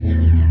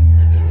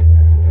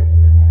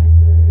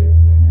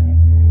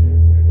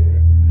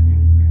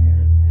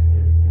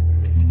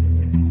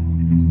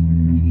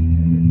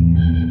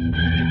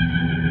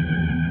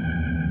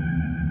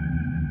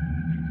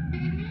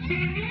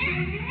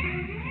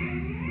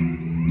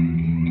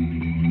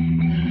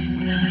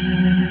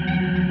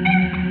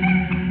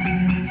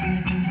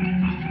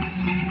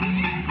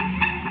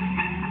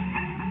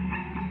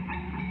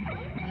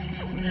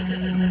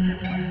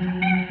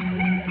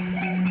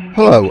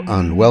Hello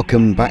and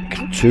welcome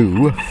back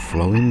to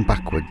Flowing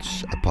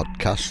Backwards, a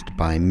podcast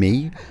by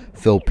me,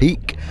 Phil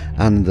Peake,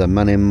 and the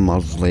man in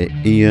Mosley,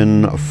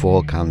 Ian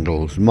Four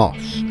Candles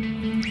Moss.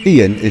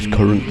 Ian is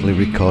currently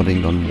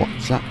recording on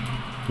WhatsApp,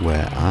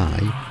 where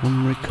I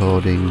am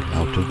recording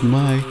out of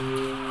my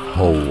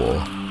hole.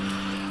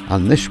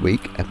 And this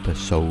week,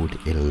 episode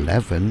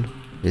 11,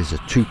 is a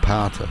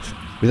two-parter.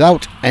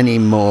 Without any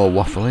more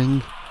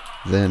waffling,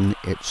 then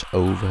it's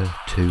over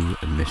to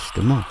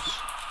Mr. Moss.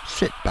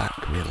 Sit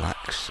back,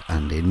 relax,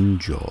 and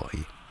enjoy.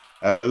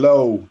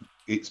 Hello,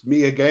 it's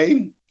me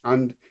again,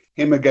 and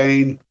him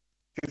again,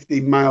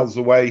 15 miles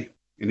away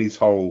in his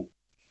hole.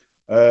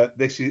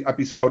 This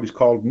episode is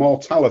called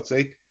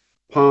Mortality,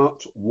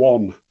 Part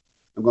 1.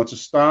 I'm going to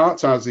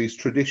start, as is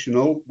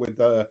traditional,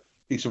 with a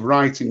piece of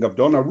writing I've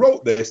done. I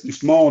wrote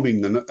this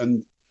morning,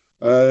 and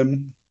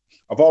I've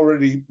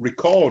already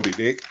recorded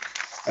it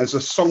as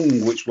a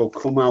song which will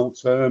come out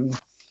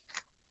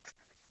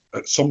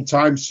at some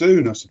time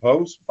soon, I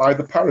suppose, by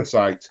The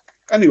Parasite.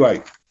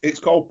 Anyway, it's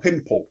called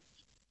Pimple.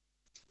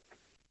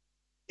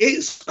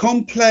 It's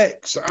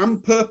complex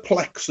and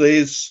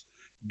perplexes,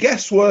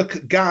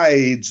 guesswork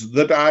guides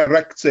the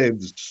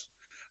directives,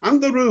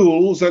 and the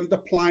rules and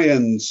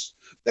appliance.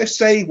 They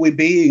say we're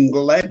being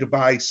led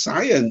by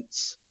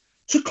science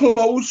to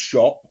close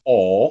shop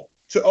or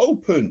to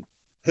open.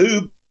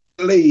 Who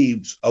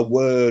believes a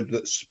word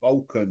that's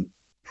spoken?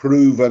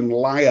 Proven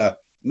liar,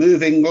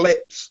 moving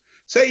lips,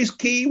 says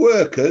key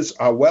workers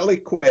are well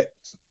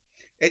equipped.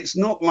 It's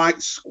not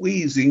like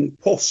squeezing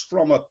pus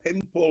from a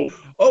pimple.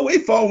 Oh,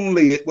 if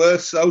only it were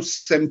so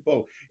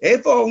simple.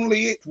 If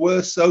only it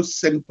were so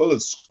simple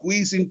as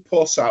squeezing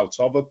pus out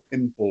of a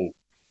pimple.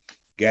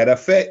 Get a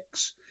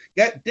fix,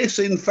 get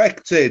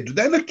disinfected,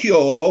 then a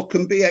cure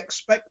can be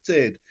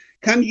expected.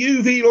 Can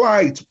UV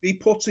light be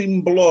put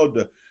in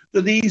blood? Do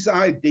these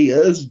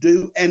ideas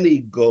do any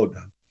good?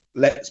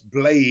 Let's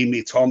blame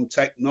it on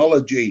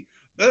technology.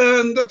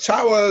 Burn the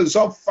towers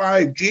of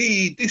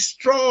 5G,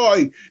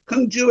 destroy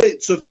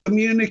conduits of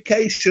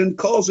communication,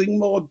 causing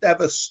more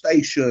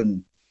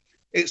devastation.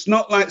 It's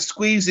not like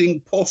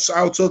squeezing pus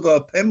out of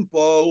a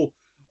pimple.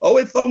 Oh,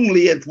 if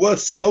only it were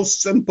so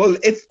simple,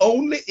 if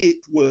only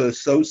it were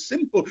so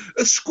simple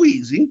as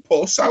squeezing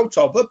pus out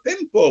of a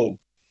pimple.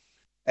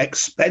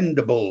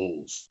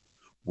 Expendables.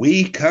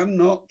 We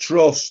cannot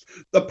trust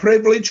the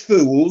privileged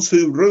fools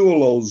who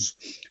rule us,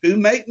 who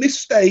make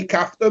mistake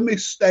after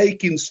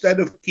mistake instead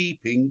of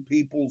keeping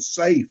people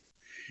safe.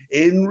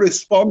 In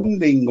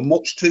responding,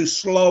 much too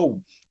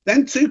slow,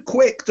 then too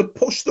quick to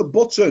push the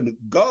button,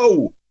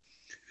 go.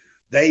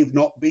 They've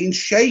not been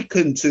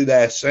shaken to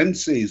their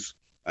senses,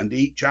 and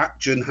each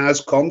action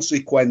has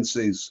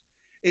consequences.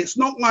 It's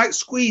not like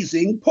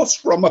squeezing pus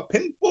from a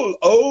pimple.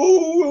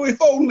 Oh, if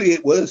only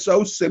it were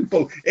so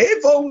simple.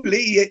 If only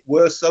it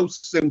were so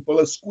simple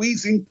as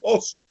squeezing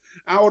pus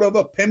out of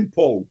a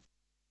pimple.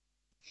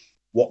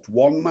 What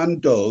one man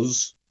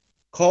does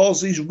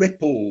causes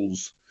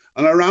ripples,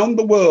 and around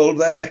the world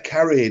they're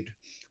carried,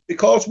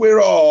 because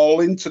we're all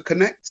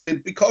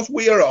interconnected, because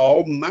we are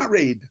all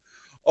married.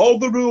 All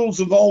the rules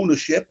of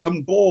ownership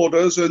and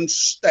borders and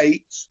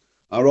states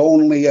are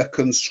only a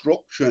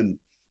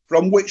construction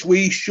from which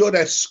we should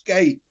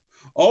escape.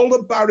 All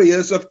the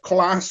barriers of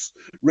class,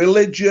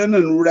 religion,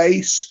 and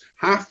race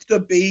have to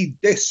be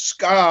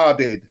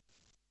discarded.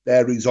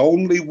 There is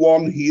only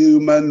one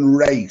human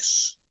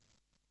race.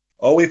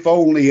 Oh, if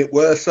only it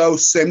were so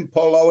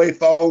simple. Oh,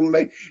 if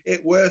only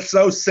it were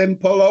so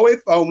simple. Oh,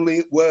 if only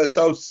it were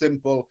so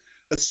simple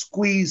as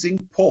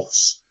squeezing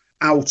pus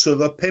out of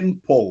a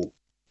pimple.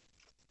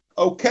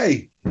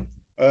 Okay,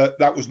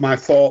 that was my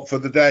thought for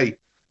the day.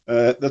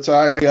 That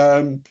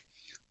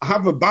I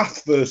have a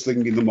bath first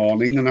thing in the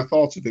morning, and I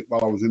thought of it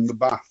while I was in the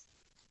bath.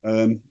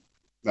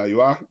 There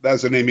you are.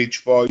 There's an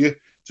image for you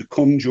to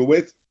conjure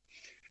with.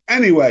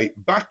 Anyway,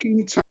 back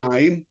in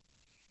time,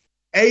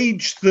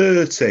 age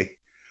 30.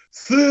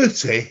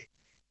 30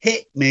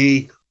 hit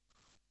me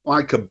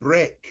like a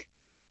brick.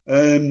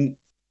 I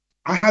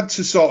had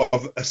to sort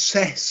of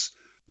assess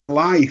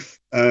life,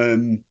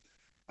 and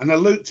I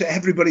looked at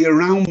everybody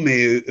around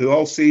me who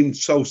all seemed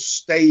so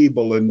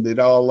stable, and they'd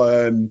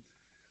all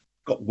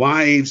got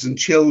wives and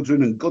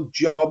children and good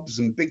jobs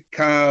and big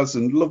cars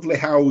and lovely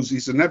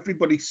houses, and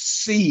everybody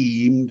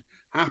seemed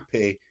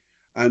happy.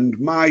 And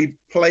my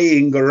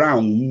playing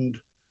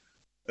around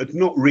had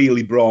not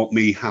really brought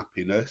me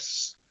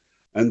happiness.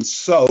 And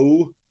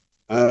so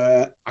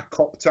I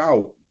copped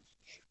out.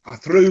 I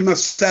threw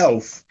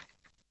myself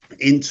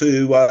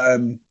into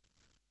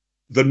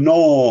the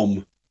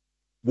norm,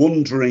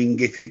 wondering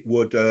if it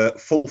would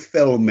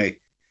fulfill me,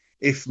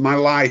 if my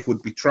life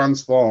would be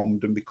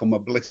transformed and become a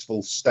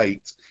blissful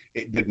state.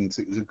 It didn't.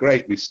 It was a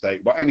great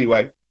mistake. But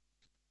anyway,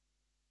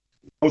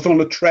 I was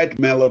on a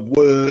treadmill of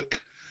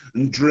work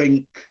and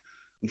drink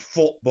and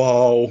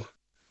football,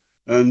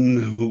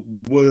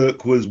 and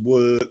work was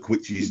work,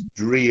 which is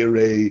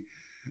dreary.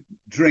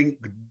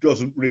 Drink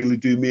doesn't really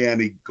do me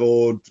any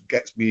good,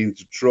 gets me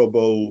into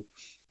trouble.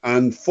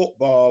 and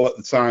football at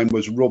the time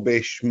was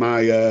rubbish.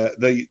 My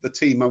the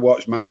team I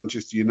watched,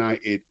 Manchester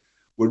United,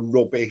 were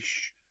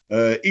rubbish.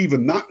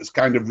 Even that has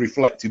kind of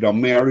reflected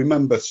on me. I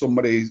remember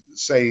somebody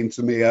saying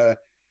to me,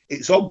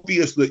 "It's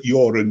obvious that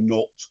you're a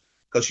nut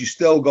because you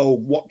still go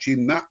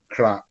watching that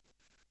crap."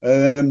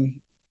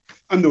 And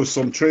there was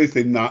some truth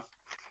in that.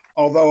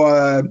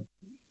 Although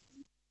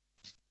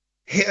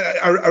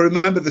I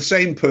remember the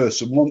same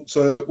person once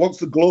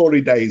the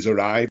glory days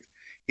arrived,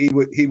 he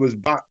was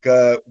back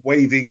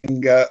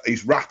waving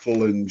his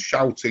rattle and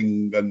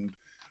shouting and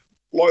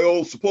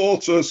loyal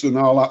supporters and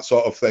all that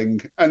sort of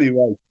thing.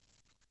 Anyway,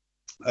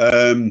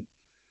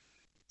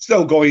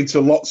 still going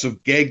to lots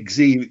of gigs.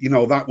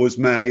 That was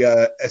my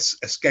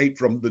escape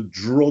from the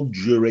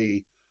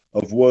drudgery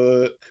of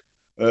work.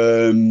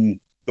 The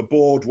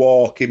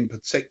boardwalk in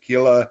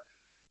particular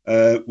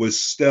was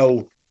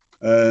still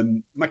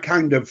my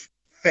kind of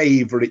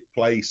favourite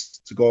place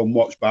to go and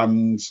watch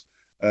bands.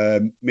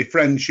 My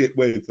friendship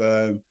with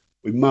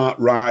Mark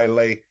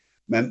Riley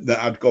meant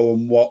that I'd go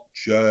and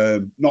watch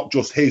not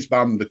just his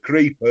band, the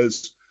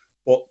Creepers,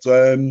 but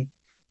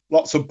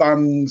lots of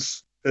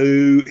bands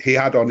who he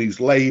had on his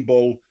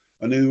label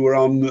and who were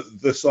on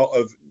the sort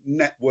of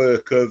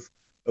network of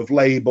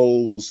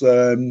labels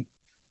around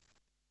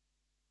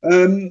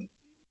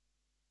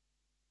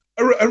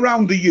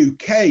the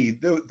UK.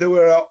 There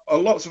were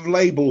lots of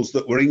labels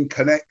that were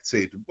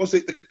connected. Was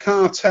it the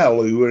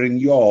Cartel who were in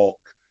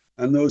York?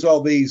 And there was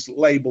all these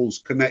labels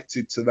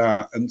connected to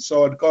that. And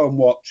so I'd go and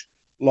watch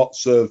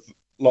lots of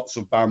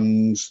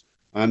bands,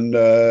 and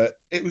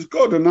it was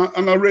good. And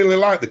I really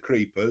liked the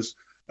Creepers.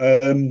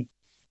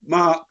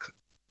 Mark,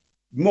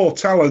 more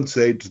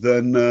talented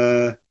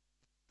than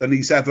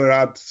he's ever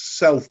had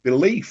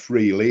self-belief,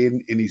 really,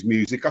 in his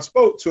music. I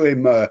spoke to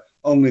him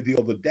only the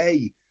other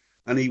day,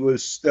 and he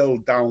was still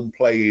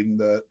downplaying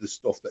the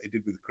stuff that he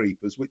did with the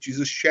Creepers, which is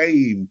a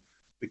shame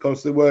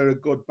because they were a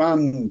good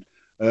band.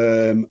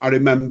 I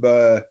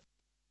remember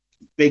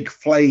Big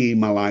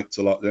Flame, I liked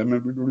a lot. I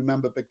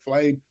remember Big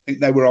Flame. I think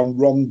they were on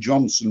Ron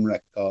Johnson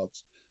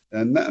records,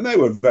 and they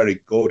were very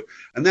good.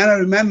 And then I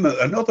remember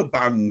another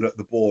band at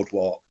the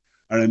Boardwalk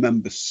I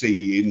remember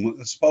seeing.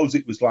 I suppose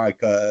it was like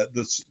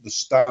the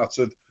start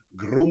of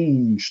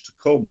grunge to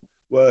come,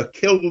 were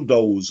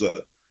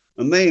Killdozer.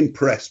 And they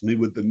impressed me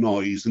with the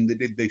noise, and they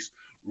did this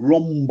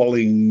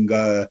rumbling,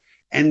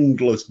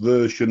 endless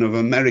version of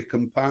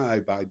American Pie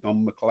by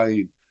Don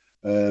McLean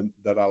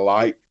that I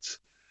liked.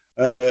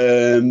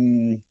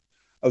 I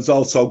was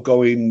also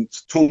going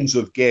to tons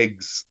of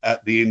gigs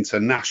at the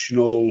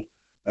International.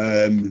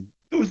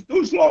 There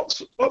was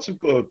lots of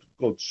good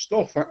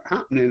stuff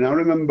happening. I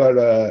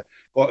remember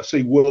got to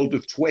see World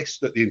of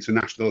Twist at the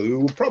International, who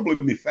were probably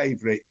my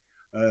favourite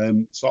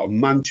sort of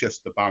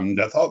Manchester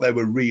band. I thought they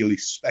were really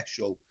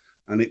special.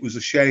 And it was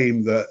a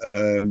shame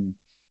that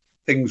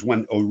things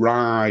went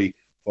awry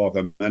for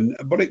them.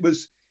 But it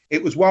was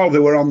while they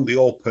were on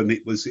the up, and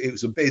it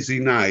was a busy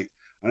night.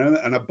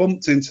 And I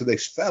bumped into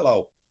this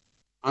fellow,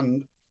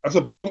 and as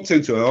I bumped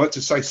into him, I went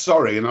to say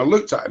sorry, and I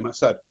looked at him. I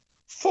said,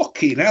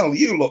 "Fucking hell,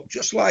 you look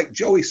just like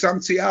Joey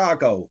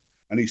Santiago."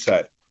 And he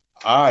said,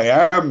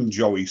 "I am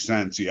Joey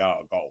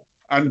Santiago."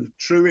 And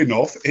true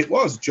enough, it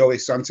was Joey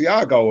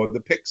Santiago,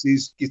 the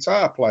Pixies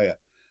guitar player.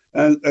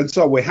 And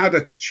so we had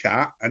a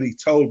chat, and he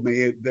told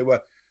me they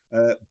were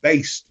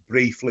based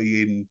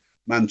briefly in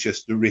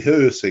Manchester,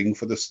 rehearsing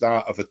for the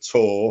start of a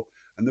tour,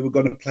 and they were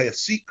going to play a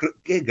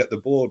secret gig at the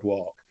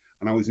Boardwalk,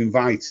 and I was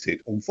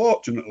invited.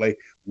 Unfortunately,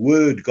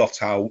 word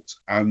got out,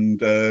 and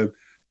there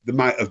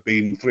might have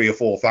been 3,000 or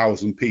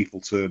 4,000 people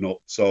turn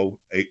up, so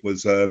it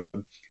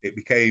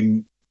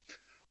became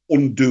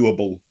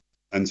undoable,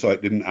 and so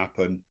it didn't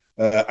happen.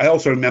 I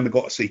also remember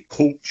got to see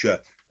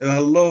Culture, and I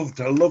loved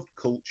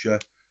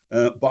Culture.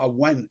 But I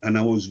went, and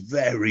I was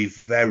very,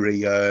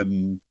 very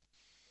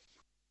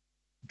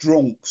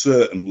drunk,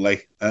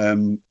 certainly.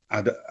 I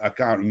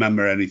can't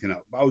remember anything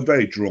else, but I was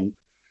very drunk.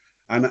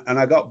 And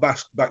I got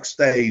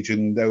backstage,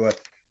 and they're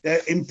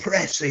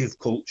impressive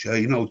Culture.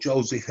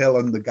 Joseph Hill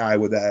and the guy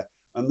were there,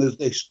 and there's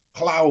this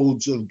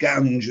clouds of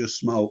ganja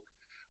smoke.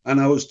 And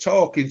I was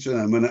talking to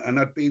them, and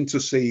I'd been to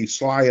see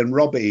Sly and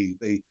Robbie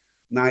the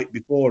night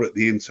before at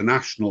the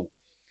International,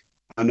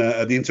 and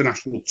at the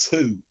International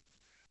 2.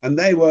 And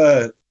they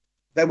were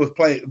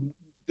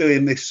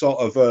doing this sort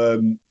of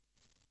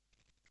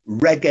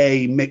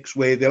reggae mixed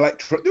with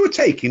electro. They were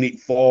taking it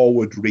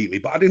forward, really,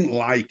 but I didn't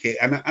like it.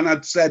 And I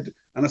said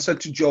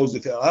to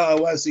Joseph,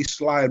 "Oh, where's this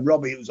Sly and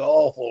Robbie? It was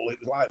awful. It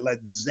was like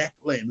Led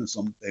Zeppelin or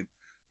something."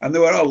 And they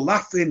were all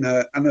laughing,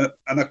 and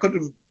I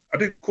couldn't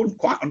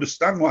quite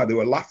understand why they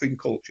were laughing.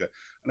 Culture.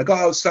 And I got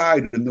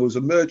outside, and there was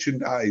a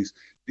merchandise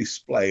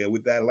display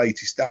with their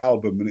latest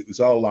album, and it was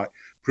all like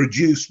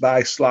produced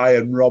by Sly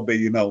and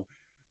Robbie,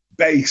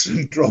 bass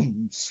and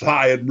drums,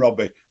 Sly and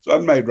Robbie. So I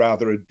made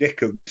rather a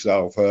dick of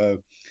myself,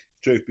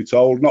 truth be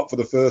told, not for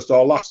the first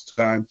or last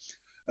time.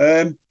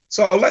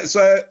 So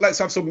let's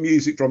have some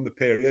music from the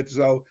period.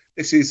 So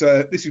this is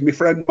my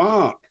friend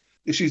Mark.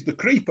 This is the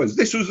Creepers.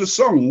 This was a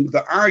song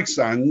that I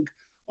sang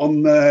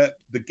on the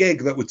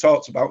gig that we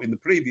talked about in the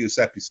previous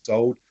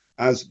episode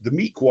as the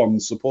Meek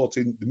Ones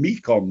supporting the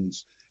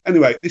Meekons.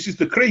 Anyway, this is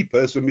the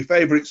Creepers and my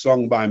favourite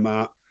song by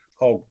Mark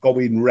called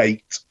Going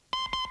Rate.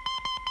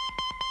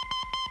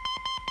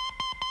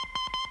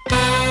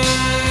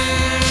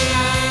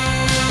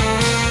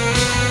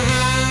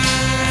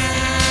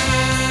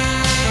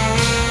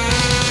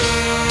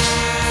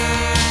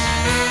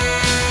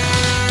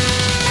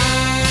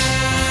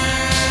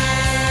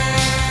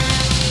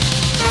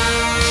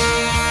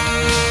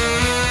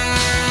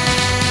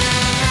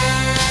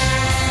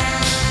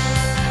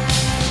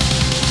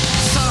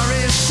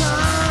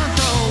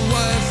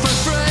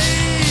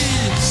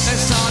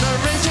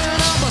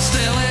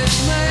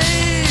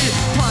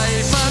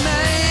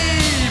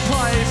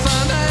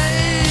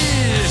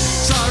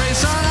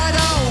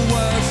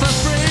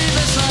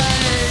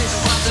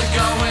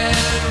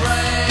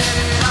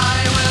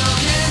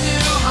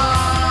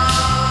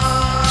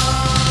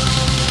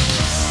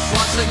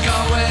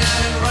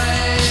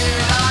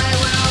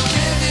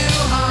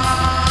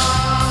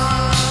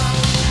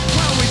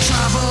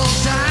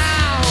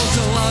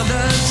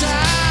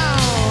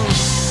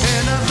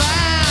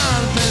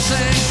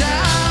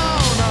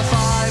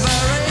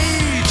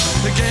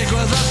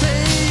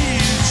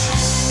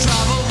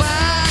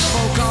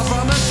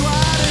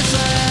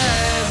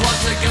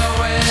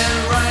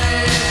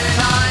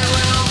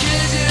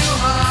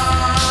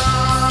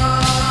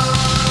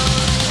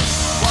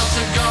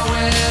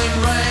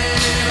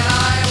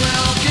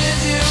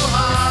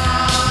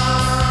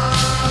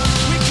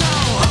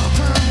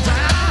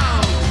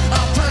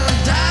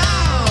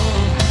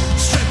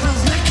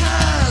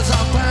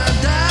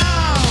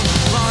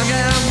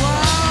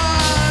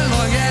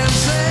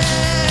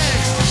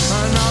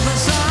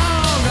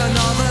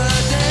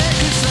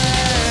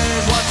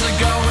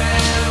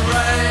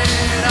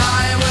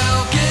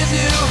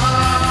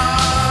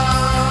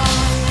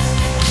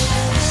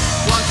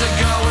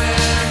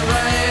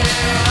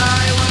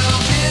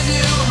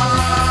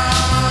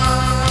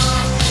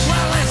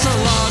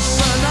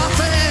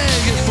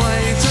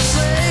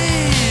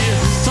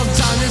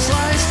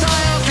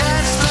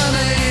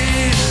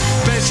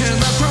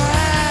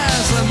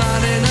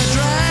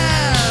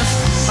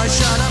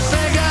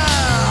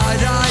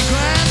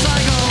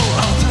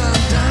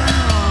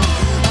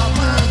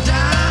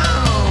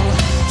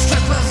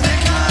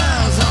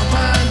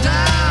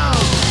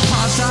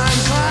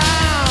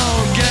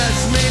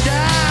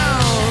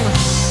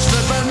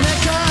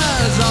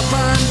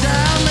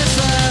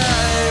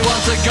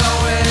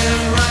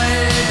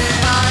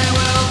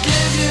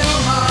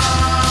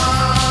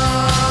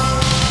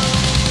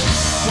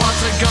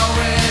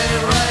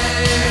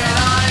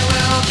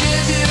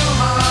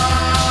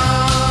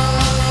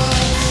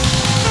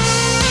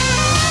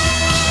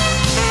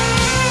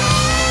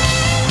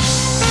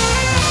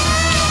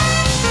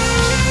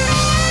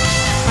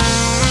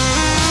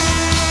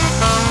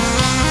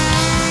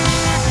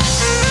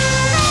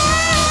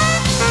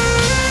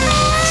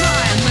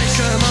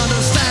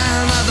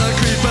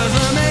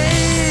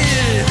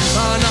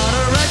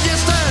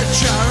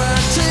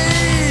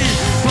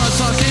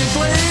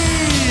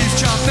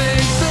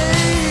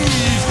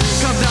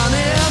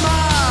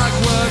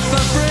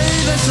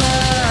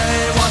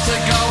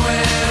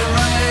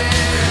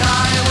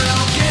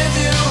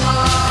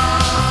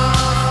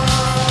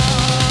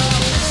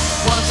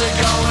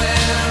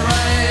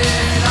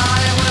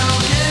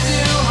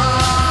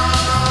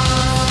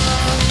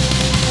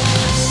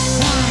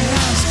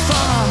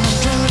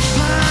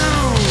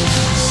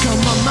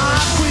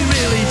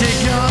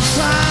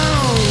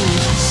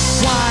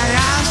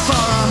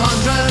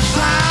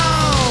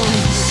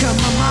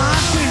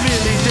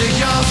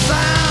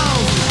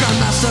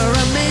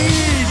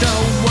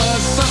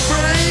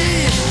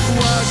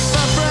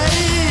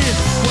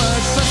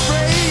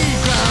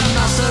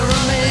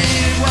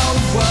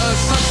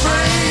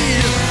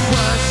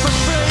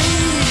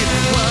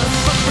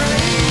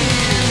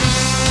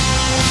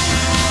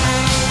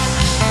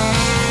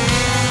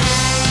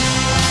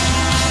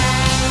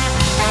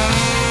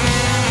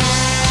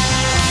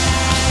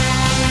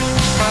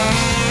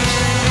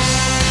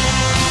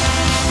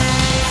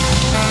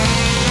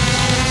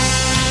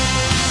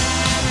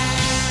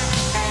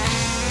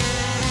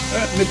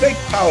 My big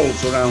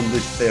pals around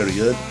this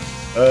period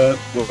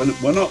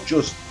were not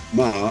just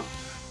Mark,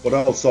 but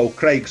also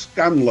Craig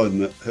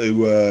Scanlon, who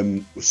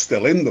was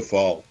still in the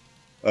Fall,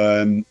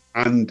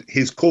 and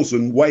his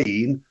cousin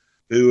Wayne,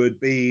 who had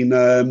been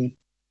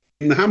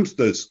in the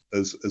Hamsters,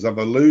 as I've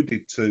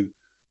alluded to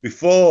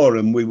before,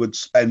 and we would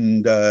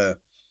spend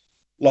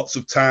lots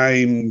of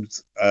time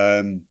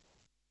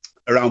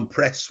around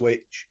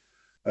Prestwich,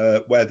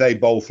 where they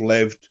both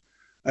lived.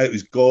 It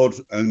was good,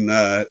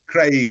 and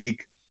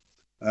Craig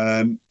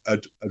had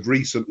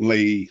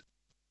recently,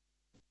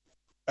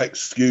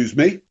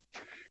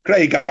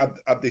 Craig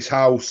had this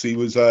house. He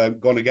was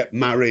going to get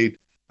married,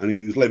 and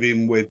he was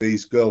living with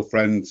his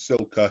girlfriend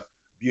Silke,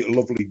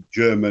 lovely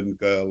German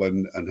girl,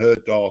 and her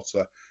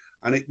daughter,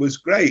 and it was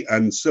great.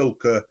 And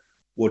Silke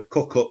would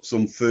cook up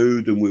some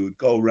food and we would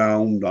go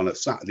around on a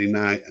Saturday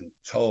night and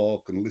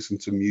talk and listen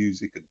to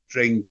music and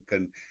drink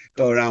and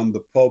go around the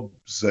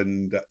pubs.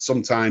 And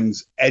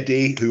sometimes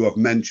Eddie, who I've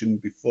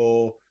mentioned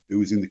before, who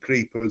was in the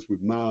Creepers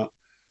with Mark,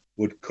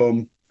 would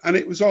come. And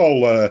it was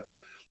all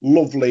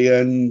lovely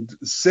and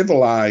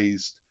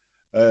civilized.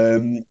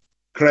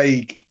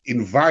 Craig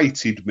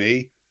invited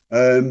me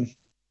when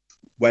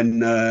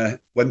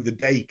the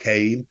day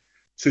came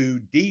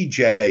to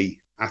DJ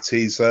at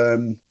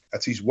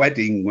his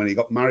wedding when he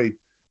got married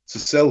to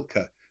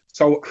Silka.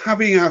 So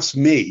having asked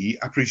me,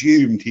 I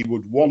presumed he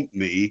would want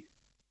me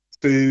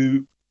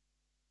to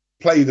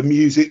play the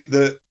music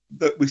that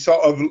we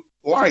sort of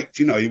liked.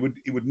 You know, he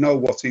would know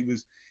what he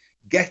was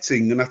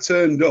getting. And I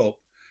turned up,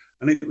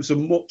 and it was a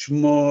much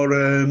more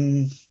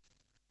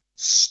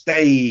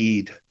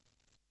staid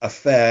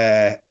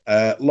affair.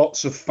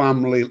 Lots of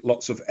family,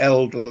 lots of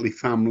elderly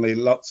family,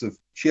 lots of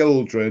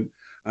children.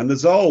 And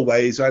as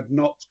always, I'd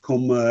not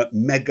come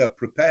mega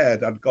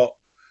prepared. I'd got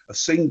a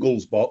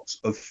singles box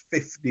of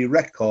 50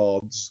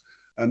 records,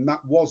 and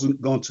that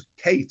wasn't going to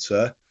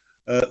cater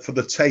for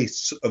the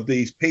tastes of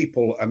these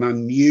people. And I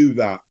knew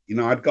that. You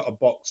know, I'd got a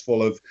box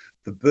full of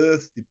The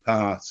Birthday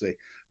Party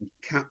and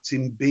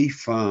Captain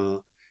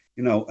Beefheart,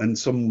 you know, and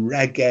some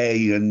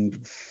reggae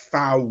and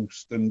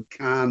Faust and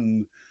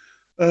Can.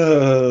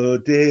 Oh,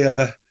 dear.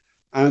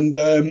 And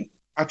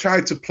I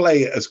tried to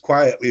play it as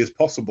quietly as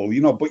possible,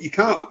 you know, but you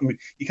can't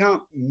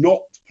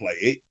not play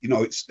it. You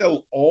know, it's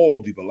still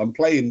audible. I'm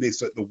playing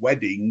this at the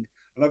wedding,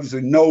 and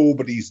obviously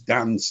nobody's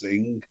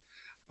dancing.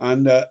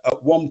 And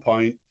at one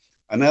point,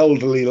 an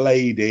elderly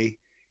lady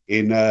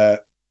in a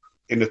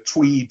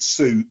tweed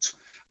suit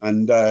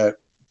and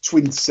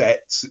twin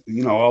sets,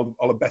 you know,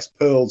 all the best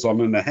pearls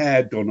on and her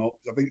hair done up.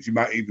 I think she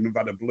might even have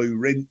had a blue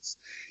rinse.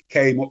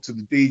 Came up to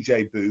the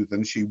DJ booth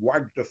and she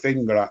wagged her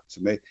finger at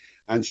me,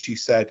 and she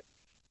said,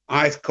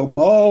 "I've come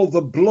all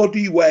the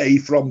bloody way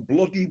from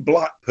bloody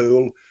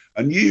Blackpool,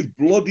 and you've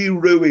bloody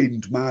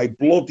ruined my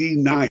bloody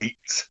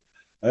night."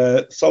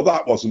 So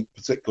that wasn't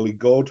particularly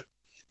good.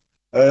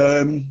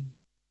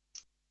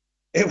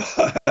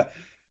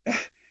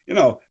 You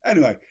know,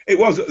 anyway, it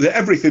was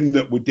everything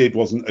that we did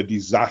wasn't a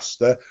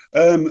disaster.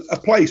 A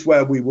place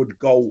where we would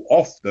go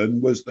often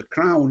was the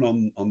Crown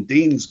on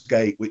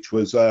Deansgate, which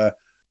was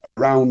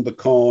around the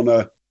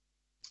corner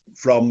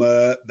from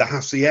the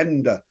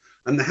Hacienda.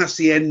 And the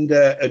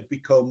Hacienda had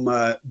become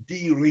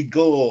de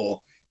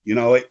rigueur. You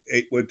know,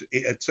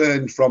 it had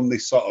turned from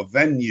this sort of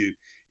venue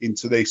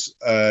into this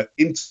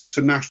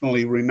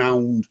internationally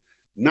renowned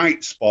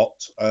night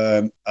spot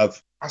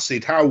of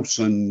acid house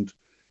and,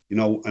 you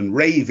know, and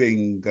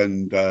raving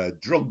and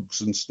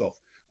drugs and stuff.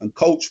 And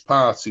coach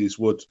parties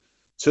would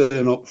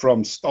turn up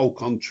from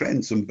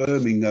Stoke-on-Trent and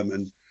Birmingham,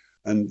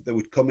 and they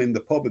would come in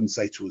the pub and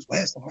say to us,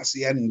 "Where's the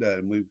Hacienda?"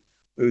 And we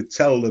would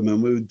tell them,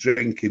 and we would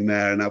drink in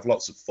there and have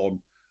lots of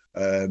fun.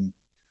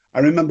 I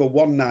remember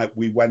one night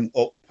we went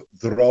up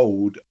the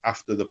road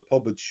after the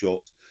pub had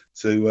shut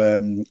to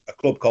a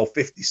club called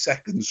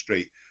 52nd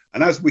Street.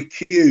 And as we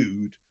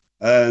queued,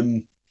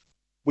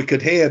 we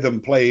could hear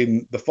them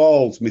playing The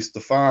Falls,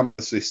 Mr.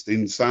 Pharmacist,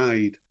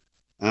 inside.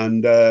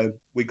 And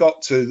we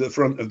got to the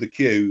front of the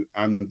queue,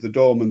 and the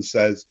doorman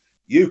says,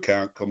 "You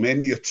can't come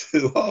in, you're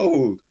too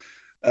old."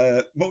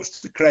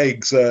 Much to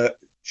Craig's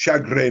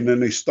chagrin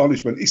and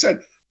astonishment, he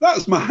said,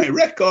 "That's my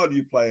record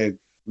you're playing."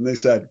 And they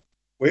said,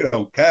 "We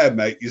don't care,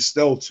 mate, you're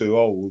still too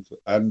old."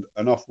 And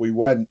off we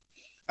went.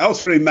 I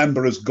also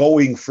remember us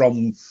going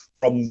from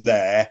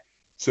there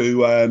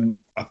to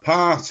a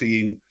party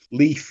in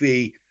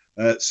leafy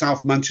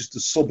South Manchester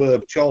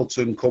suburb,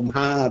 Chorlton cum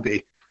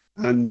Hardy.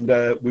 And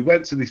we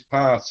went to this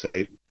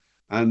party,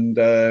 and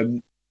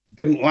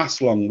didn't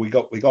last long. We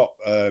got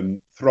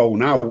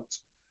thrown out.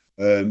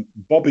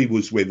 Bobby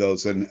was with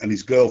us, and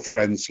his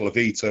girlfriend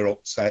Slavita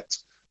upset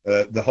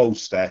the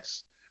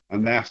hostess,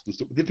 and they asked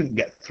us. We didn't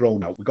get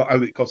thrown out. We got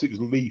out because it was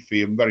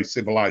leafy and very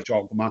civilized.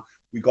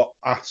 We got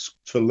asked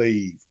to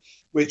leave,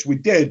 which we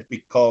did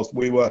because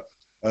we were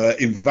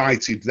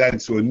invited then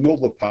to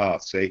another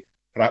party,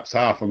 perhaps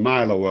half a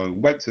mile away,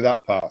 and went to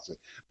that party.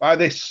 By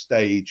this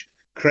stage,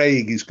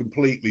 Craig is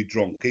completely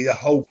drunk. He's a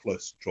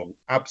hopeless drunk,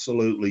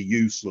 absolutely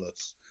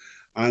useless.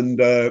 And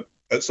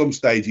at some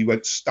stage, he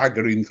went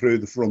staggering through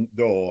the front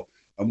door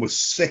and was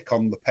sick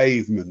on the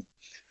pavement.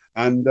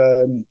 And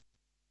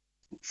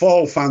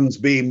Fall fans,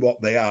 being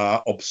what they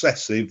are,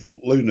 obsessive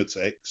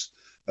lunatics,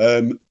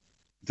 the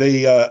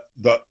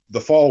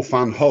Fall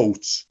fan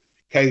hosts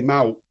came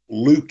out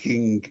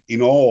looking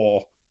in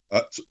awe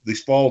at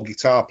this Fall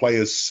guitar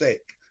player's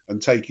sick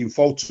and taking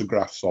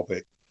photographs of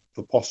it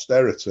for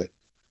posterity.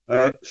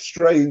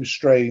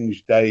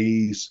 Strange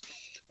days.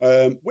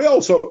 We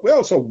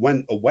also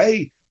went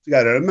away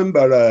together. I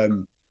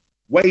remember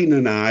Wayne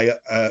and I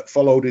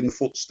followed in the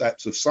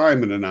footsteps of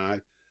Simon and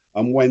I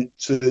and went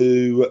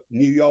to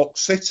New York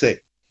City,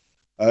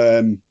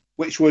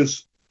 which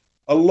was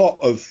a lot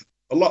of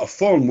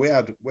fun. We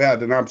had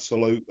an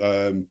absolute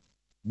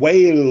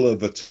whale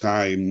of a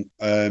time.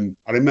 I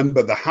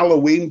remember the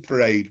Halloween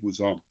parade was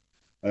on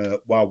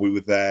while we were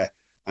there,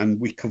 and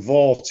we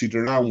cavorted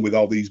around with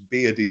all these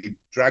bearded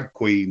drag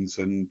queens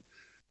and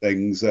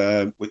things,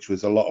 which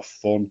was a lot of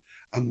fun.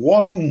 And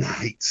one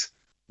night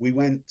we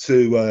went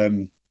to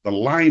the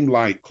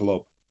Limelight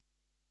Club.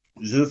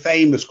 It was a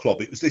famous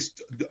club. It was this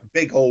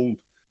big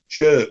old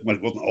church. Well,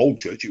 it wasn't an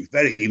old church. It was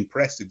very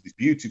impressive, this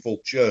beautiful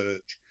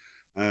church.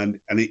 And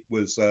it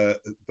was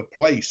the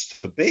place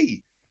to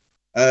be.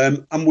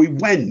 And we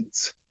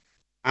went,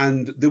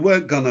 and they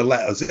weren't going to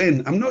let us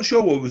in. I'm not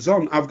sure what was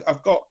on.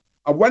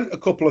 I went a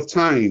couple of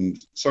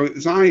times. So it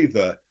was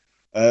either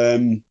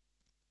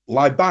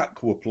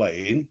Lieback were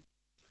playing,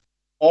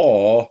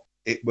 or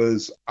it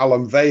was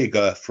Alan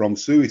Vega from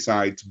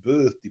Suicide's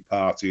birthday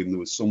party, and there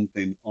was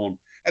something on.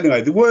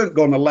 Anyway, they weren't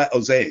going to let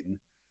us in.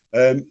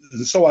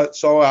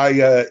 So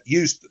I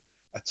used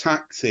a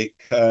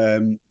tactic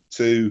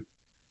to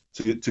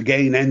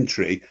gain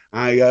entry.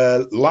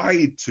 I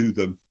lied to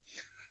them,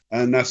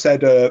 and I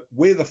said,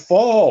 "We're the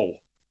Fall,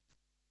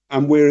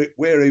 and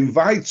we're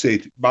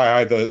invited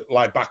by either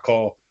Lieback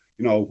or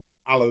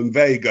Alan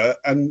Vega,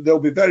 and they'll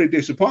be very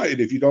disappointed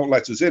if you don't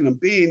let us in." And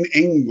being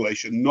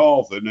English and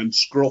northern and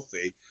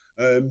scruffy,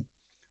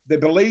 they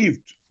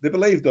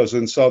believed us,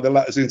 and so they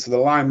let us into the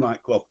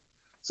Limelight Club.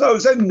 So I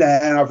was in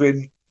there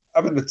having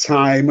the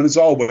time, and as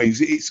always,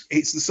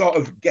 it's the sort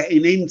of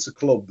getting into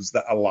clubs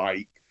that I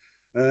like.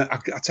 I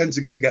tend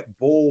to get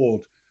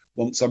bored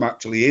once I'm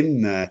actually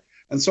in there,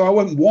 and so I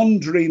went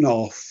wandering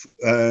off,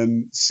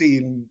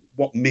 seeing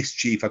what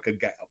mischief I could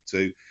get up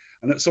to.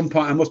 And at some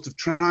point, I must have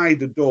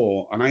tried a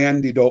door, and I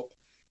ended up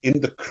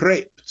in the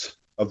crypt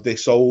of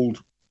this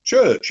old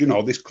church,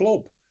 this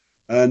club,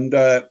 and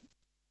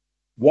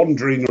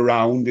wandering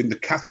around in the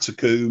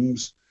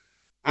catacombs.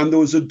 And there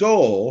was a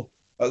door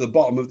at the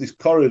bottom of this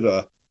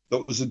corridor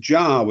that was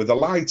ajar with a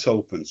light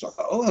open. So I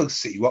thought, I'll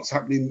see what's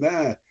happening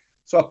there.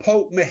 So I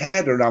poked my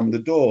head around the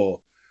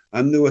door,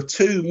 and there were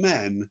two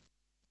men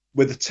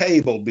with a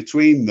table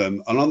between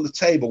them, and on the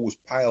table was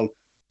piled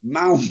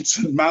mounds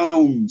and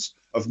mounds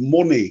of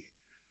money.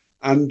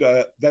 And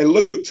they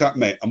looked at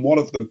me, and one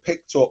of them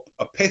picked up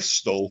a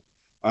pistol,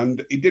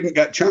 and he didn't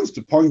get a chance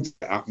to point it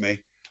at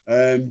me.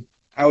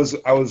 I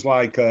was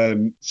like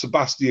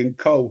Sebastian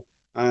Coe.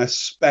 I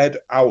sped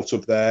out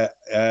of there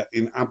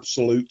in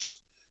absolute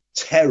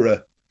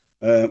terror.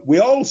 We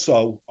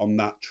also, on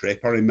that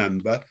trip, I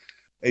remember,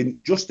 in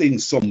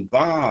some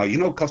bar,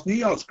 because New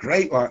York's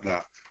great like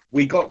that.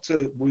 We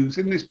was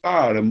in this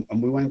bar, and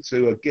we went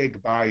to a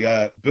gig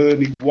by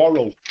Bernie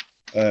Worrell,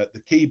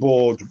 the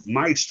keyboard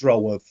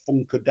maestro of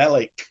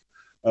Funkadelic,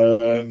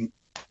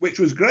 which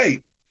was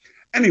great.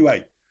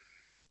 Anyway,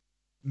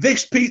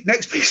 this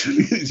next piece of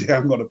music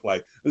I'm going to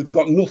play has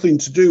got nothing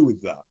to do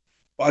with that.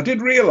 But I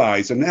did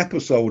realise an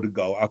episode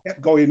ago, I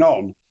kept going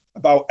on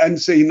about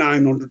MC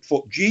 900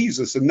 Foot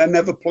Jesus, and they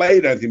never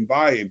played anything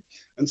by him.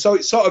 And so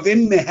it's sort of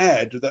in my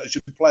head that I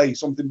should play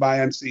something by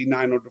MC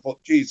 900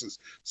 Foot Jesus.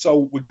 So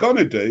we're going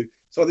to do,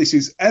 so this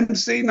is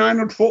MC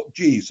 900 Foot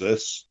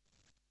Jesus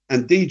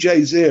and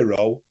DJ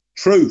Zero,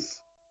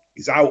 Truth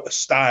is Out of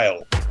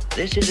Style.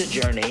 This is a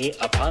journey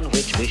upon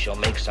which we shall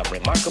make some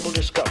remarkable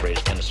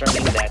discoveries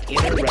concerning that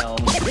inner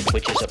realm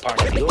which is a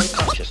part of your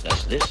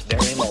consciousness this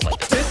very moment.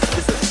 This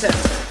is a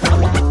test.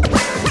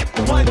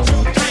 1, 2, 3.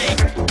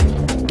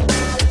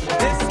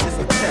 This is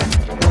a test.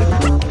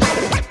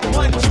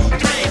 1, 2, 3.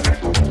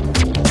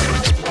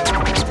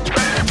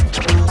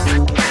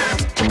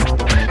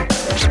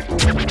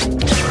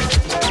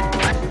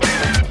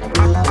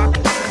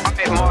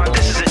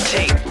 This is a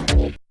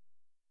tape.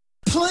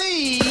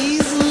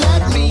 Please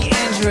let me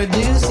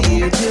introduce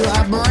you to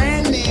a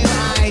brand new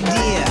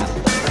idea.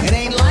 It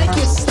ain't like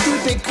your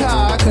stupid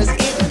car, cause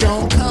it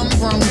don't come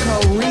from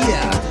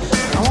Korea.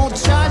 I won't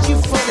charge you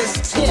for this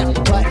tip,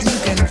 but you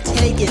can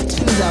take it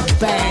to the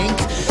bank.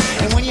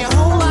 And when your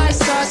whole life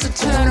starts to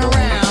turn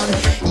around,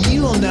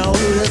 you'll know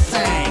who to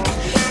thank.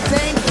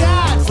 Thank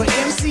God for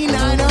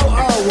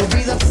MC900 will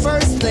be the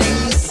first thing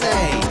you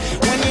say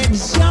when you're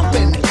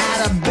jumping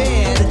out of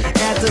bed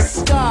at the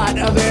start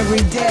of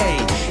every day.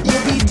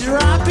 You'll be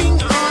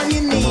dropping on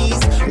your knees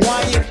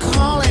while you're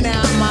calling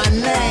out my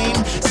name,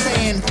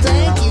 saying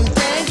thank you,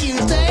 thank you,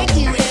 thank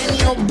you, and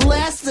you'll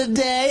bless the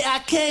day I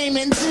came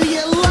into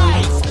your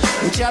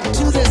life, which up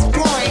to this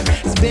point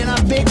has been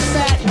a big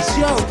fat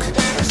joke.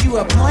 You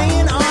were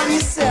playing on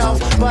yourself,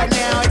 but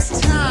now it's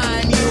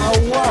time you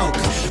awoke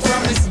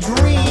from this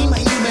dream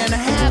you've been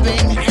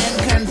having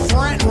and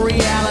confront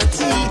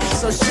reality.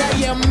 So shut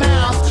your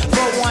mouth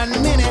for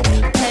 1 minute,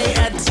 pay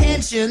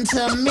attention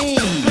to me.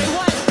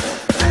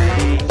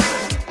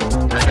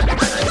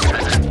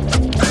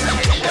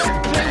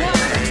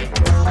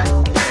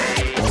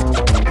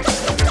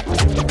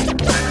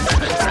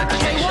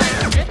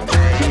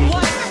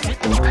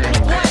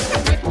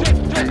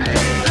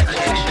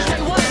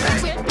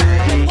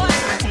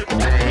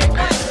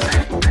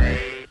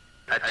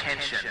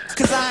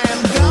 Cause I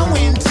am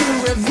going to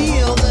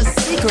reveal the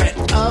secret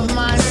of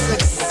my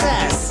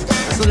success,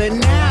 so that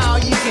now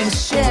you can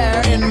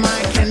share in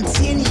my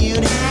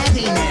continued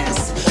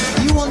happiness.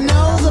 You will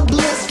know the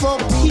blissful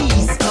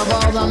peace of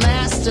all the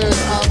masters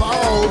of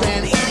old,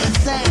 and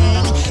anything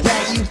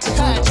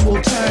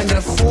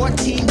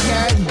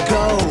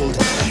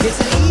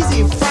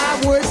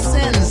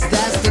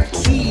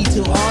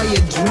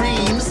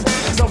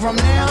From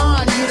now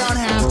on, you don't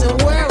have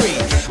to worry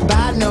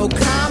about no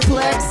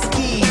complex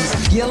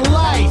schemes. Your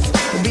life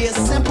will be a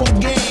simple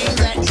game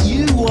that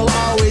you will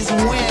always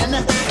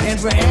win. And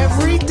for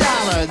every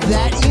dollar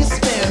that you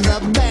spend, the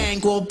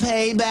bank will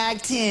pay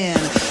back 10.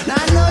 Now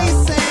I know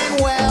you're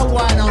saying, well,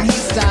 why don't he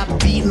stop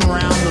beating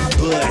around the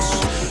bush?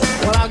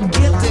 Well, I'll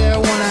get there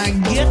when I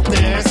get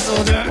there,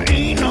 so there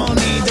ain't no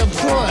need to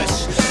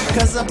push.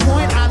 Cause the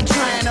point I'm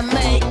trying to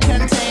make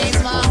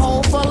contains my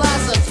whole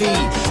philosophy.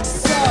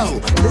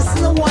 So,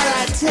 listen to what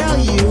I tell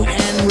you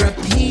and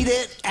repeat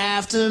it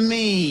after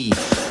me.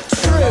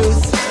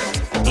 Truth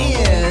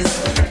is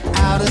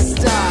out of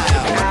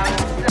style.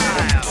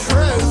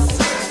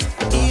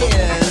 Truth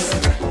is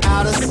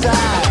out of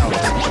style.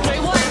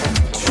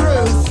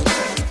 Truth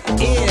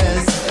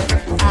is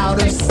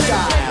out of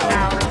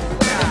style.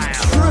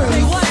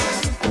 Truth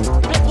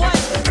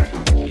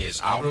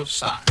is out of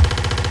style.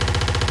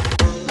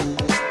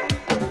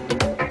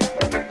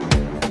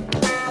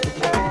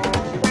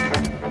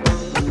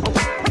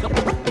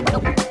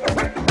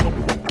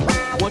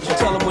 Won't you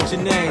tell them what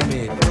your name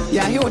is?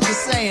 Yeah, I hear what you're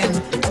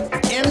saying.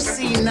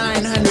 MC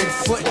 900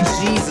 Foot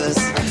Jesus.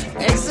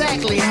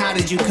 Exactly how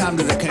did you come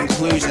to the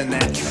conclusion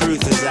that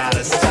truth is out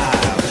of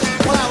style?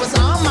 Well, I was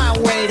on my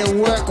way to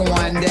work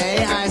one day.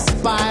 I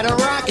spied a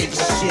rocket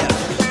ship.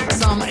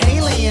 Some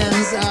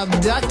aliens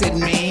abducted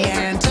me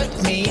and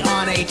took me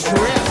on a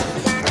trip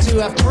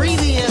to a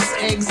previous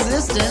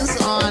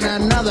existence on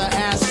another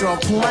astral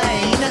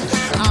plane.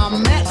 I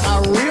met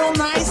a real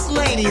nice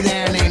lady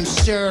there named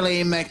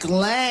Shirley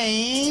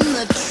MacLaine.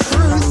 The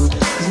truth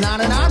is not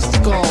an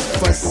obstacle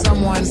for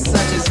someone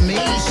such as me,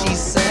 she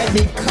said,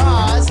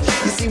 because,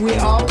 you see, we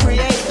all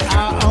create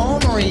our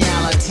own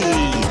reality.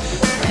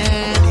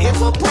 And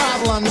if a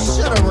problem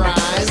should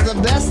arise, the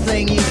best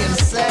thing you can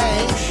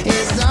say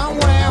is don't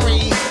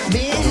worry,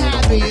 be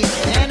happy,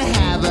 and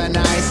have a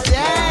nice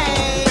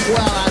day.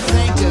 Well, I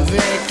thanked her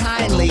very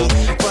kindly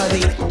for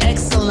the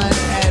excellent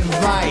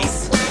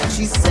advice.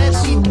 She said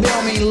she'd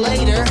bill me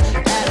later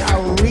at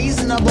a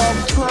reasonable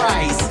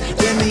price.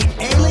 Then the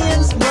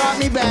aliens brought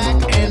me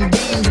back and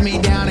beamed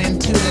me down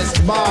into this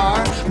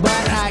bar.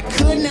 But I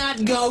could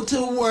not go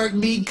to work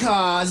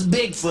because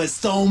Bigfoot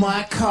stole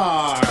my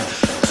car.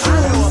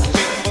 Truth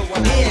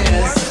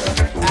is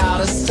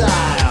out of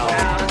style.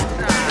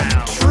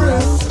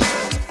 Truth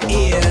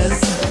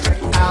is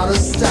out of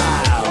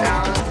style.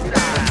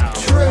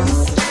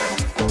 Truth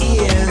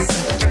is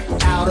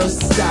out of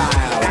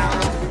style.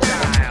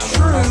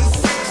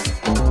 Truth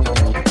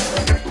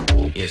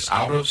is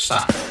out of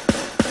style.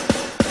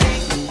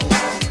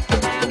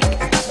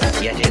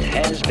 Yet it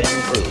has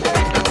been proved.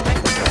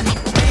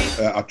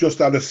 I've just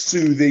had a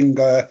soothing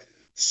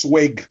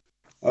swig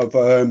of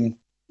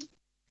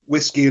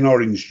whiskey and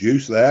orange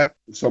juice there,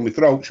 so my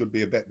throat should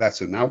be a bit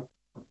better now.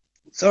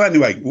 So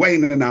anyway,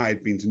 Wayne and I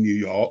had been to New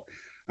York,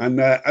 and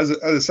as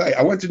I say,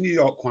 I went to New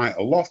York quite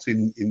a lot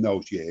in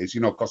those years,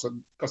 you know, because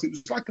it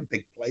was like a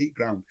big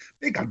playground,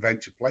 big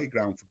adventure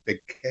playground for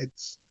big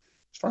kids.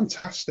 It's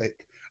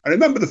fantastic. I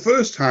remember the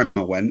first time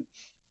I went,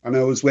 and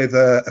I was with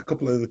a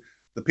couple of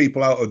the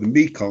people out of the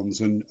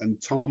Mekons,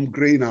 and Tom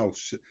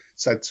Greenhouse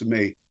said to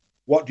me,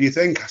 "What do you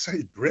think?" I said,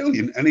 "It's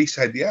brilliant." And he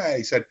said, "Yeah."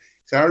 He said,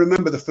 "I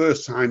remember the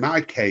first time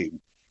I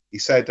came." He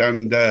said,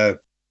 and I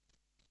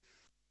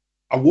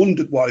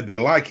wondered what it'd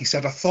be like. He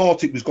said, "I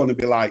thought it was going to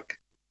be like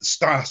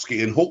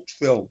Starsky and Hutch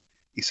film."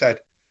 He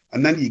said,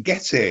 "And then you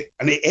get here,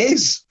 and it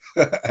is."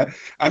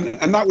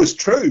 and that was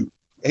true.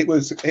 It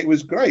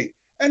was great.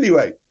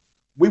 Anyway,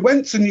 we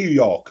went to New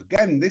York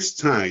again, this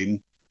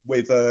time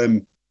with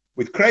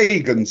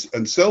Craig and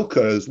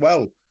Silka as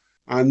well.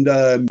 And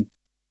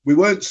we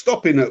weren't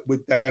stopping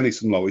with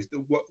Dennis and Lois.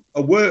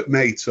 A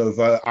workmate of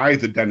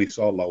either Dennis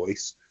or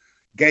Lois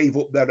gave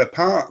up their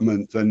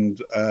apartment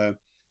and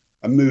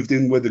moved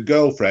in with a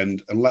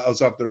girlfriend and let us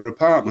have their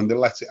apartment. They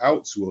let it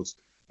out to us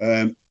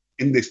in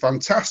this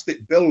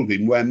fantastic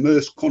building where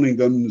Merce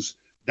Cunningham's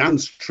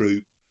dance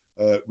troupe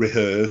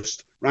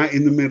rehearsed, right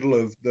in the middle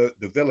of the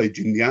village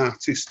in the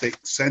artistic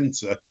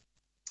centre.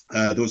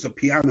 There was a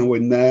piano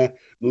in there,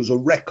 there was a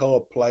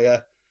record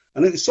player,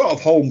 and it was sort of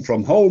home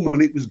from home,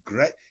 and it was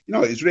great. You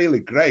know, it was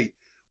really great.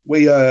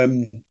 We,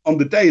 on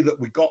the day that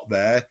we got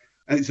there,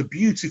 and it's a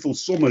beautiful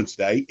summer's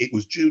day, it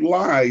was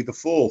July the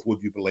 4th,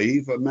 would you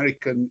believe,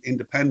 American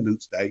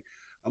Independence Day,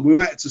 and we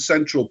went to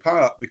Central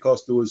Park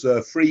because there was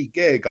a free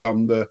gig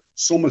on the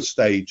summer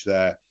stage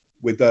there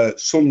with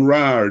Sun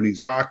Ra and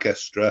his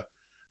orchestra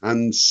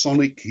and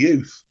Sonic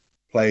Youth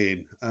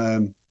playing.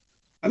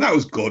 And that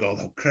was good,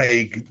 although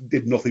Craig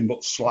did nothing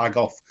but slag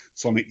off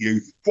Sonic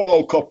Youth,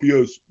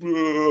 photocopiers,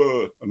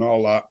 and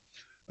all that,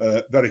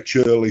 very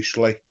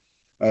churlishly.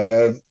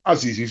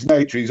 As is his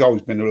nature, he's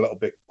always been a little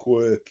bit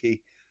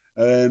quirky.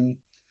 The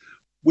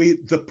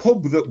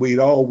pub that we'd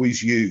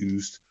always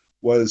used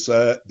was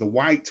the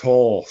White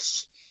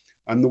Horse,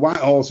 and the White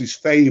Horse is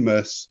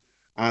famous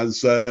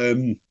as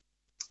the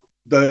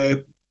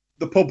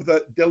pub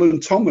that Dylan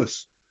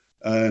Thomas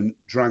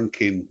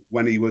drank in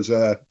when he was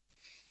a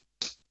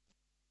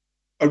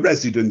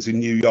resident in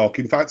New York.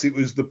 In fact, it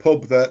was the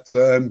pub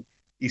that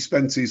he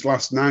spent his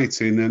last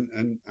night in,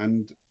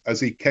 and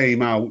as he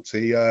came out,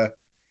 he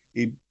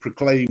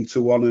proclaimed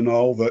to one and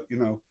all that, you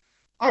know,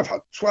 I've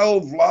had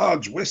 12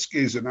 large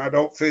whiskies and I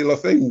don't feel a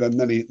thing, and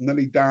then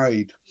he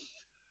died.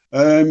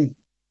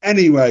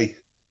 Anyway,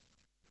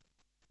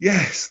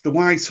 yes, the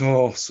White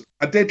Horse.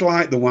 I did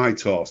like the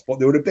White Horse, but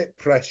they were a bit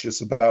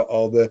precious about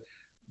all the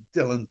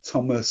Dylan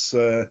Thomas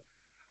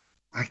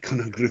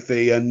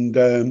iconography, and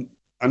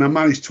I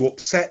managed to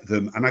upset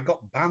them, and I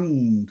got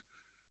banned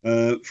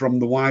from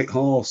the White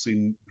Horse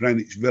in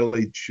Greenwich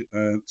Village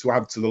to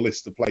add to the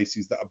list of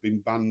places that I've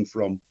been banned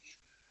from.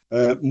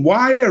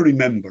 Why I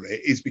remember it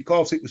is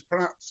because it was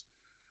perhaps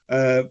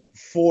 4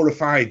 or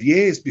 5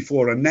 years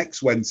before I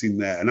next went in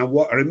there, and I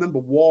remember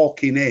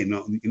walking in,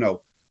 you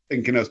know,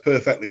 thinking I was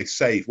perfectly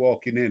safe,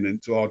 walking in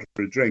and to order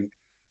a drink,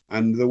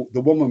 and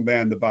the woman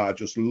behind the bar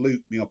just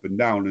looped me up and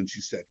down, and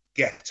she said,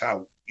 "Get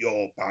out,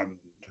 you're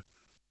banned."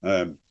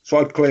 So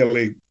I'd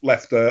clearly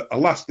left a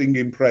lasting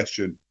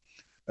impression.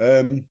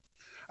 And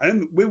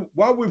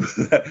while we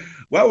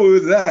were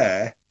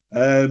there,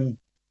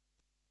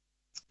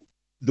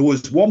 there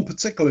was one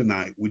particular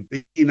night we'd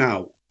been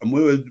out, and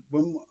we'd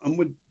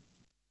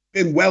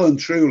been well and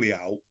truly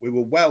out. We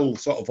were well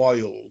sort of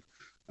oiled,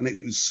 and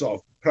it was sort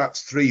of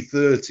perhaps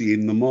 3:30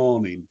 in the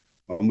morning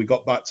when we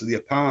got back to the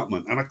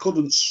apartment, and I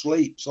couldn't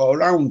sleep. So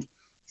around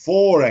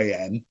 4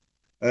 a.m.,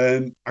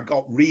 I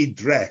got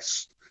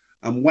redressed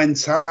and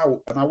went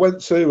out, and I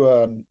went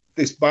to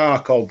this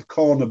bar called the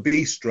Corner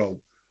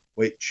Bistro,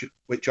 which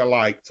I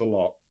liked a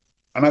lot.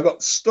 And I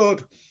got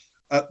stood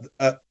at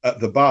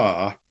the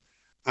bar,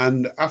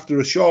 and after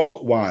a short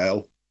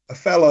while, a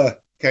fella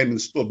came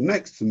and stood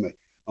next to me,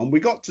 and we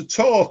got to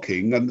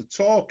talking, and the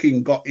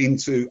talking got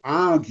into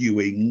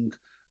arguing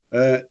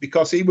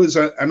because he was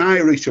an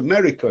Irish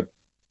American,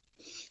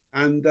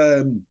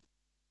 and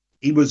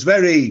he was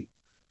very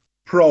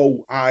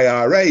pro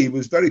IRA. He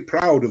was very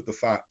proud of the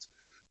fact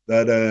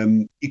that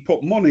he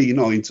put money, you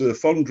know, into the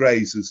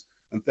fundraisers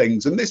and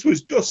things. And this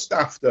was just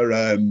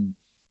after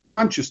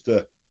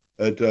Manchester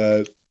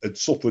had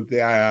suffered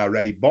the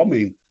IRA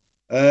bombing.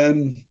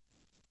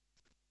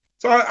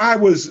 So I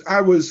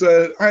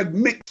had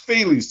mixed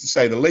feelings, to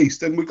say the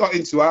least, and we got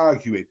into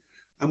arguing,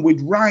 and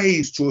we'd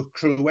rise to a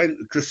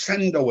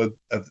crescendo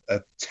of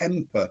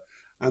temper,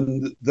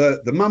 and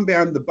the man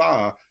behind the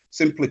bar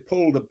simply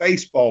pulled a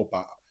baseball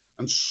bat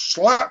and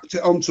slapped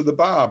it onto the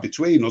bar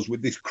between us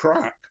with this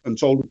crack and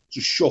told us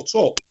to shut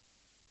up.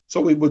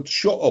 So we would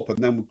shut up,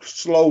 and then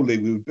slowly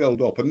we would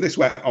build up, and this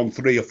went on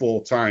 3 or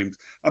 4 times.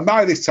 And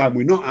by this time,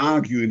 we're not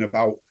arguing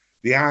about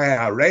the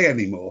IRA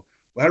anymore.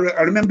 I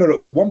remember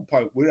at one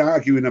point we were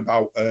arguing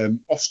about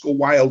Oscar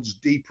Wilde's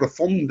De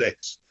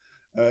Profundis,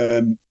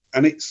 and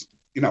it's,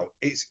 you know,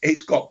 it's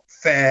got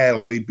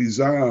fairly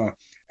bizarre.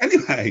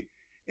 Anyway,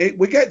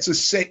 we get to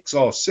 6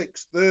 or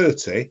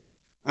 6:30,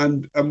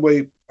 and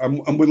we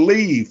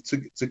leave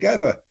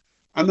together,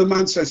 and the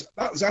man says,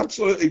 "That was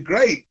absolutely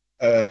great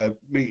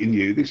meeting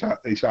you, this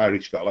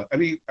Irish fella,"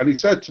 and he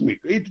said to me,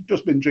 he'd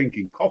just been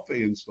drinking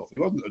coffee and stuff. He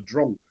wasn't a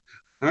drunk.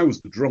 I was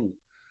the drunk.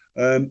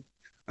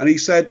 And he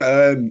said,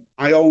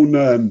 "I own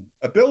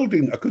a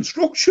building, a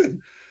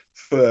construction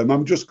firm.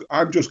 I'm just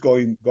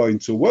going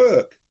to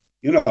work.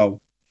 You know,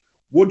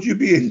 would you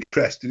be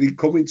interested in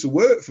coming to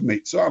work for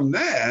me?" So I'm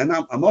there, and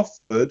I'm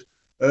offered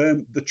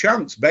the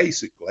chance,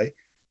 basically,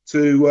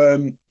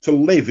 to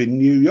live in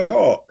New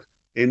York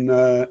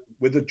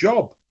with a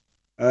job.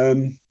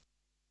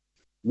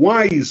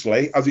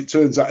 Wisely, as it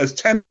turns out, as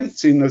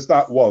tempting as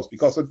that was,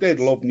 because I did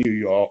love New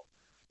York,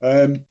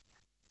 I'm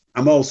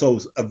also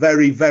a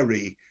very,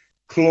 very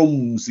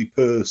clumsy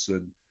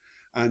person,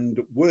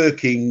 and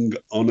working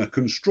on a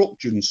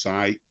construction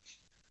site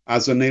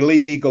as an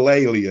illegal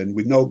alien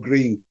with no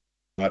green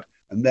card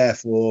and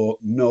therefore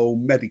no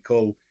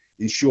medical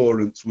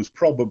insurance was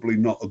probably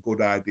not a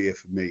good idea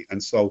for me.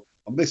 And so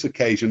on this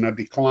occasion, I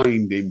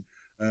declined him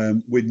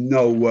with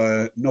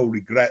no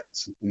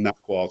regrets in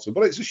that quarter.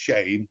 But it's a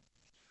shame.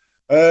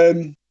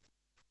 So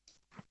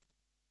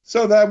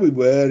there we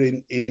were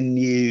in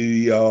New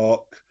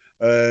York.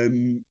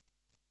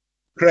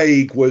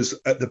 Craig was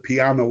at the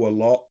piano a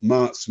lot.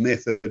 Mark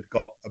Smith had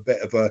got a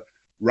bit of a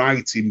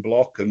writing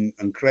block,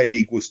 and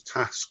Craig was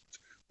tasked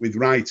with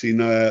writing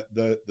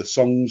the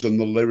songs and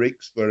the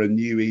lyrics for a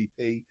new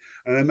EP.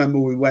 And I remember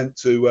we went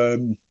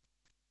to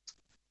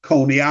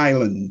Coney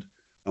Island,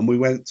 and we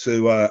went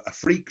to a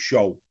freak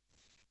show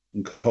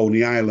in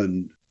Coney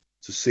Island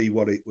to see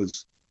what it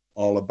was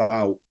all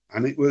about.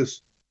 And it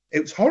was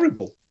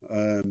horrible,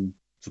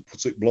 to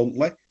put it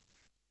bluntly.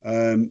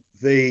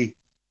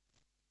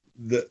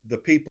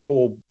 The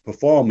people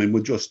performing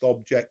were just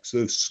objects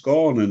of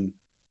scorn and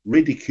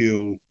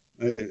ridicule.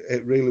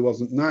 It really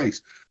wasn't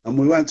nice. And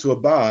we went to a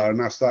bar,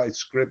 and I started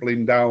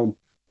scribbling down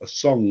a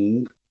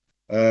song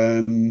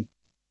that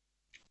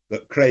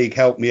Craig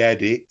helped me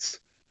edit,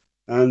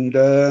 and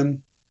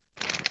on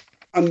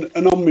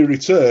my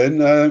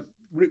return,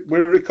 we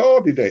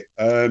recorded it.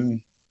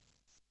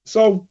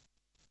 So,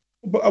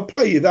 but I'll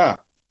play you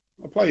that.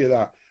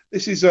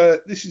 This is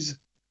the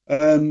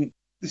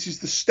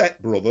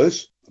Step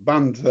Brothers. a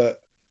band that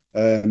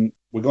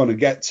we're going to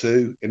get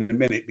to in a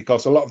minute,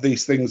 because a lot of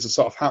these things are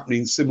sort of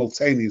happening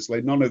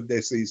simultaneously. None of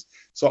this is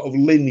sort of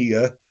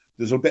linear.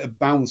 There's a bit of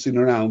bouncing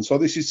around. So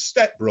this is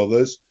Step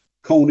Brothers,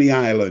 Coney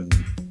Island.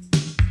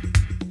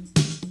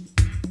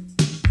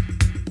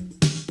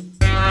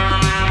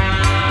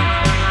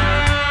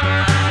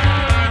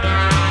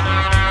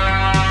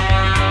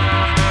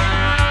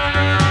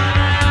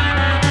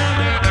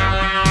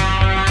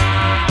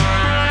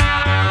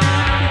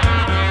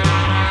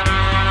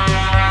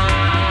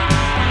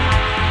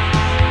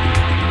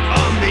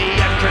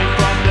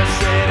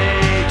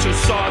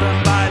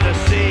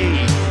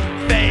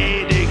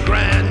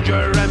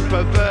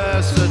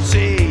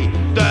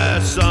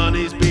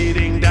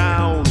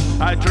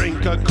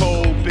 A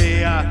cold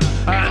beer,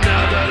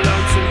 another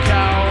lonesome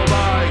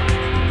cowboy.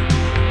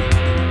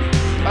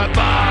 A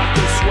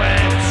barker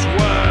sweats,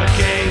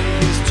 working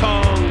his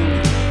tongue.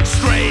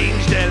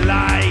 Strange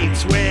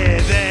delights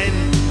within.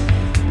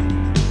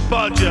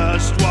 For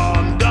just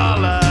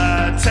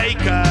 $1,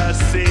 take a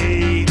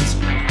seat.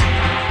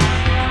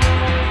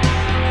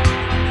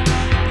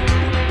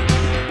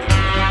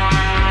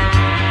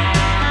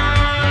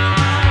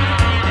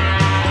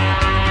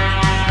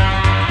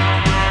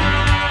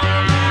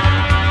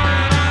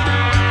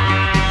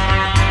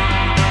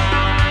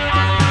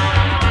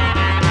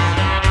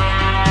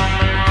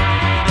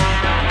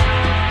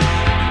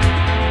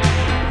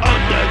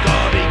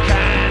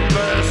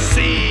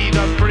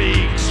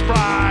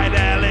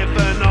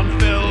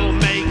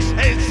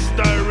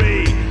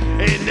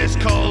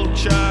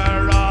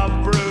 Culture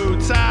of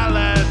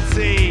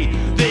brutality.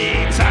 The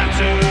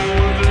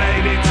tattooed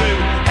lady,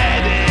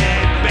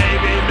 two-headed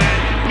baby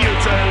men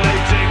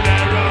mutilating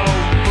their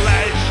own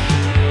flesh.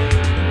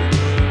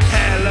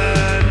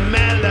 Helen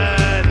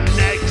Mellon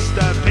next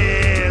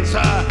appears.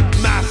 Her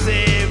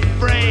massive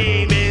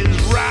frame is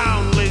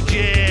roundly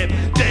jib,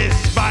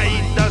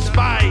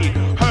 despite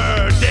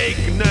her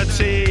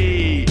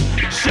dignity,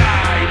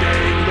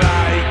 shining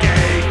like a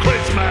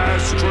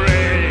Christmas tree.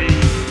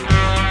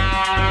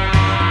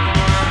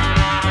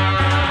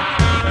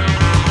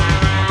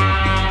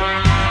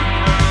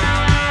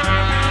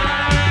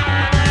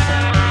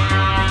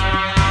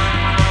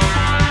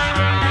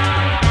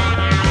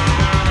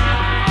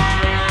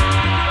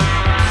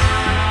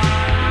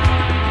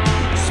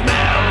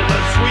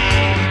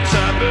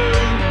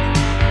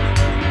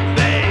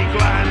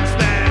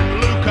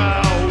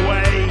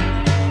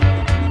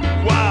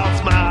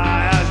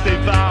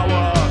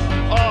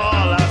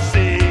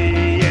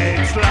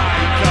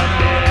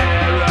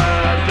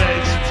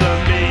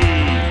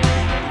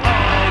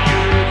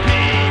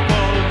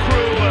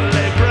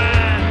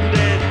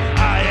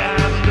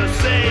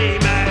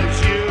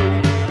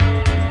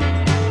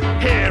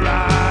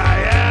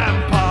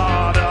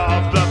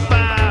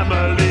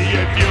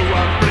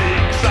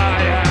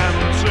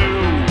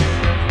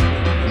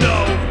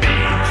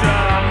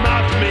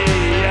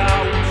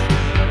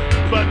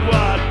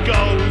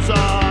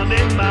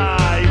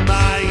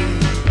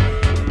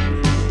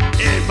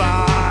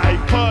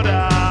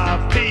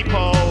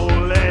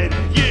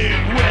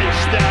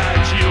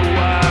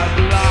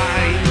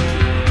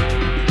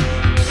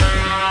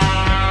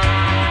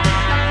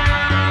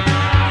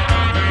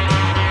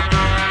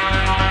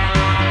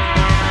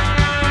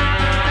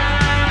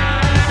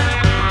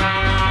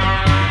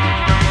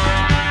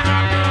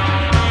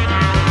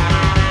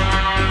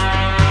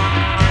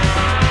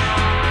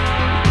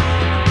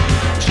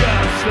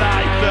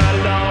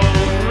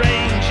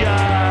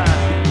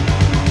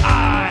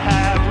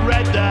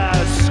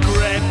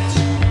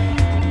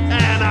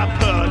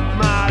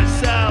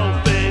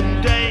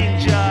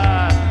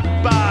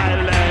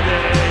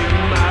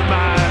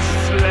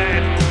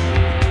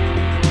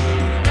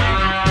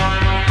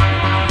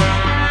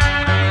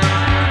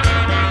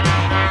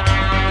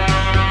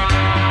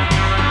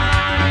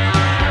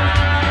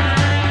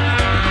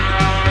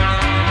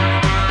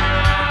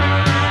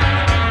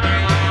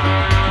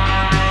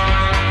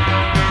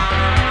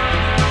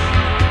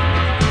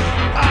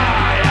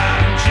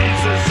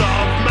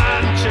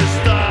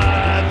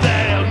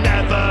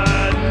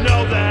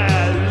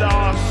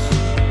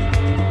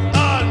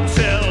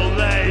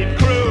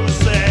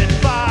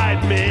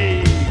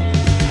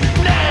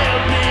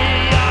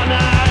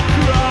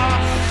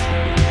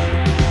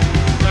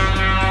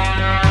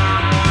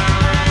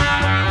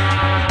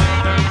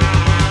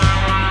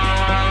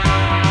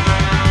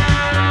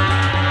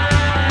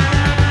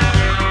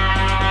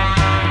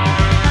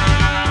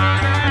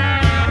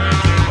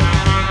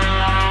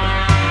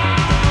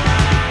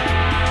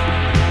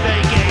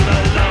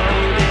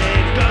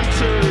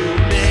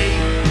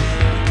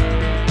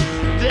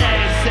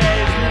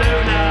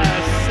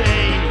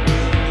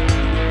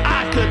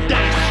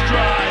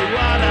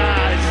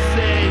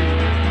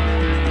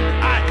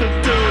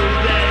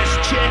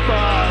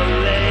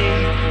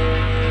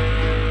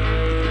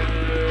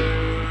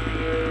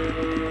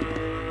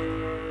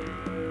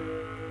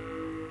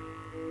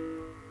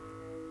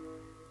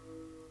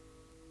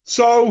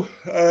 So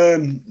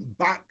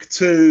back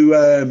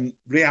to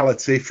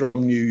reality from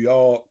New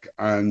York,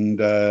 and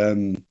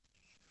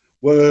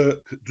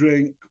work,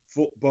 drink,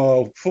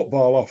 football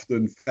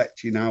often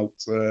fetching out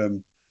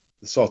the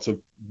sort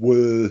of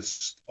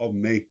worst of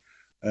me.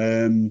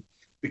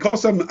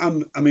 Because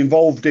I'm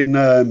involved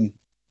in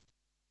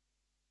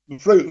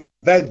fruit and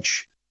veg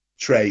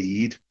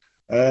trade.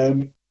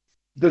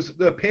 There's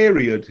a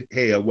period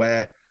here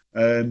where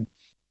the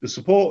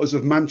supporters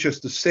of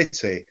Manchester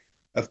City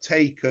have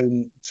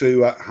taken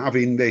to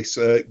having this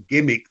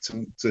gimmick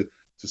to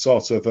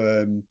sort of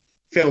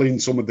fill in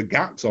some of the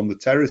gaps on the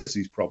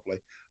terraces,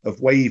 probably, of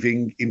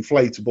waving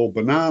inflatable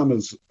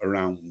bananas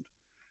around.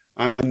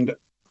 And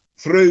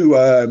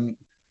through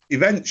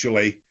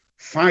eventually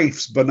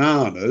Fife's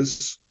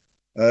Bananas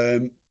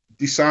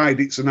decide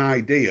it's an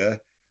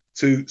idea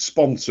to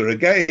sponsor a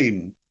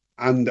game.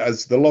 And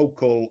as the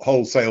local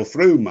wholesale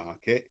through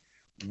market,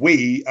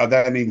 we are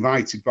then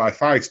invited by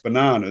Fife's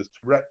Bananas to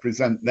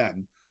represent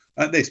them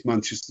at this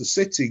Manchester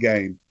City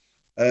game.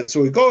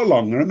 So we go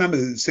along. I remember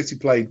the City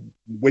played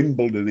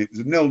Wimbledon. It was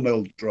a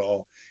 0-0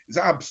 draw. It was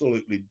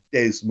absolutely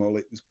dismal.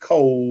 It was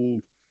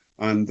cold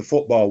and the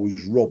football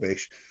was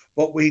rubbish.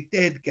 But we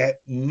did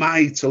get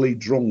mightily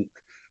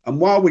drunk. And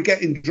while we're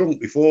getting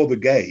drunk before the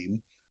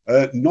game,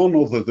 none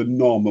other than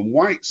Norman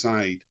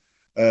Whiteside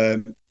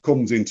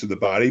comes into the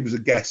bar. He was a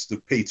guest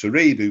of Peter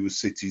Reid, who was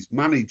City's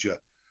manager.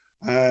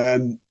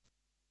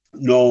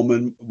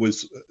 Norman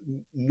was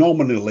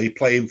nominally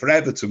playing for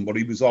Everton, but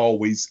he was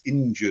always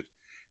injured.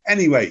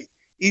 Anyway,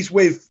 he's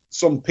with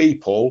some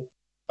people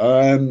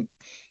and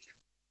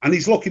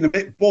he's looking a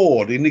bit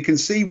bored, and he can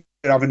see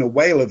we're having a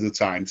whale of the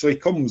time. So he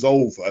comes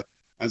over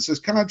and says,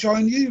 "Can I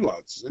join you,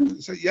 lads?" And I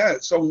said, "Yeah."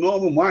 So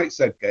Norman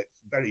Whiteside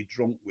gets very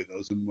drunk with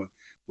us, and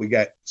we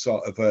get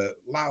sort of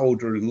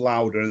louder and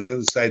louder. And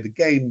as I say, the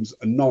game's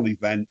a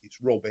non-event,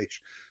 it's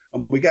rubbish.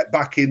 And we get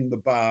back in the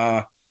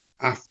bar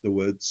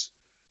afterwards,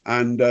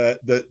 and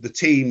the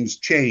teams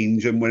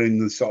change, and we're in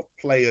the sort of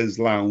players'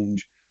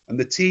 lounge, and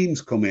the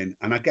teams come in,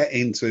 and I get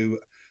into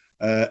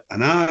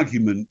an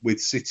argument with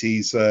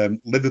City's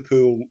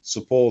Liverpool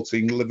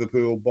supporting,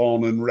 Liverpool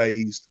born and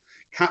raised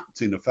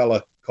captain, a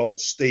fella called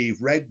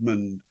Steve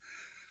Redmond.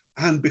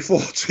 And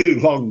before too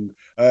long,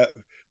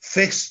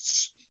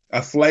 fists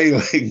are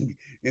flailing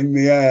in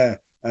the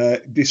air,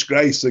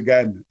 disgrace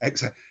again.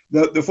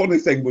 The funny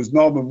thing was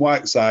Norman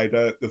Whiteside,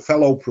 the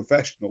fellow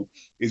professional,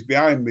 is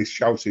behind me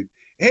shouting,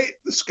 "Hit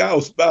the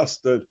Scouse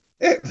bastard,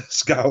 hit the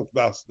Scouse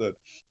bastard."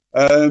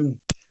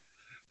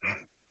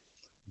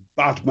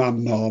 Bad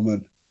man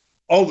Norman.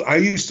 I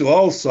used to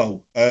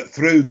also,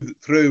 through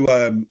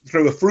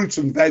a fruit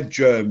and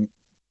veg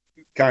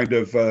kind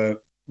of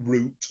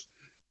route,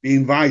 be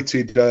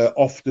invited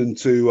often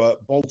to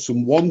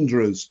Bolton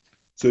Wanderers,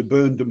 to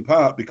Burnden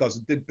Park, because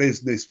I did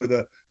business with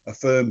a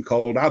firm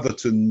called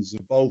Atherton's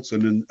of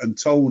Bolton, and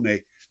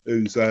Tony,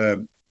 who's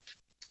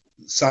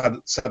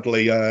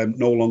sadly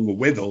no longer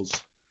with us,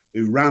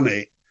 who ran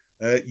it,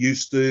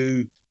 used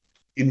to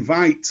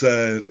invite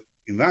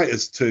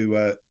us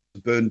to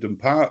Burnden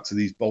Park, to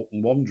these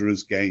Bolton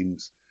Wanderers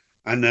games.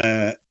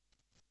 And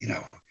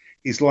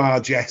his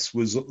largesse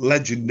was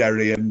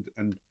legendary,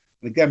 and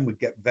again we'd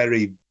get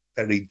very,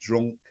 very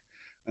drunk.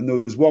 And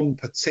there was one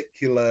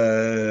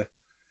particular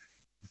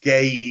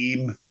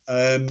game,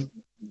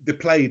 they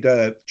played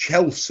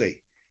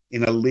Chelsea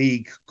in a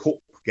League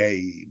Cup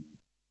game.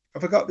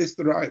 Have I got this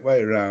the right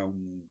way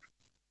around?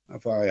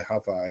 Have I?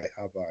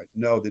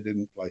 No, they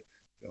didn't play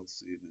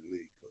Chelsea in a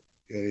League Cup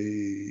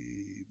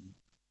game.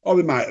 Or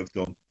they might have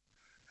done.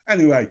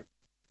 Anyway,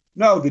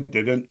 no, they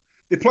didn't.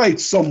 They played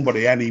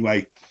somebody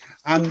anyway,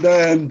 and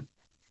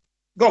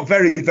got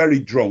very, very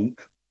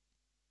drunk,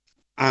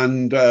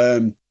 and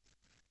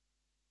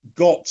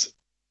got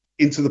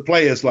into the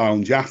players'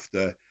 lounge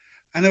after,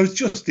 and I was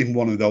just in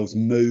one of those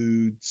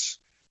moods,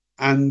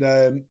 and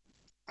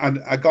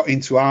I got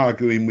into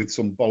arguing with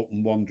some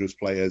Bolton Wanderers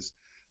players,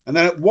 and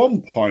then at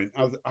one point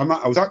I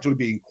was actually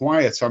being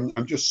quiet.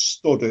 I'm just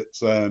stood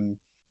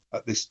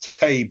at this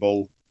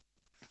table,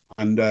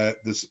 and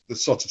there's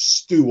sort of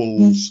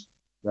stools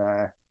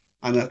there,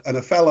 and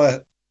a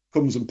fella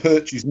comes and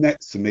perches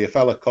next to me, a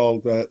fella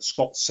called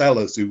Scott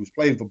Sellers, who was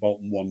playing for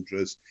Bolton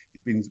Wanderers.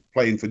 He'd been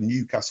playing for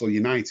Newcastle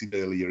United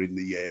earlier in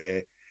the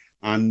year,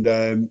 and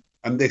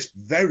this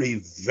very,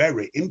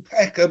 very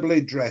impeccably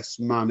dressed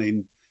man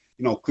in,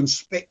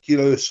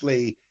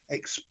 conspicuously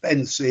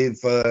expensive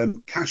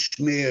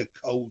cashmere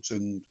coat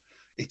and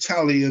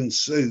Italian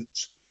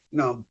suit,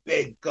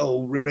 big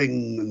gold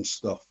ring and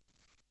stuff,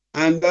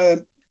 and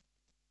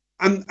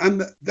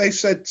they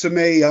said to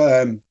me,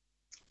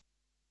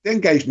 they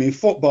engaged me in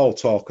football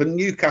talk, and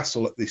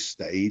Newcastle at this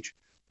stage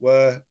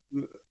were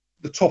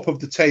the top of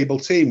the table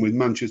team, with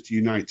Manchester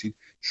United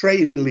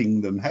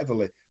trailing them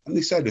heavily. And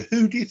they said,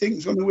 "Who do you think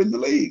is going to win the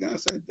league?" And I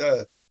said,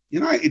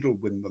 "United will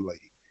win the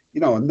league."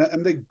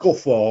 And they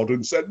guffawed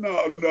and said,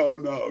 no,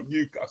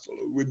 Newcastle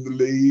will win the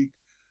league.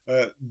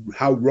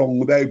 How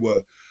wrong they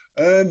were.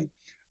 And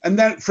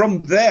then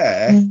from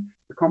there,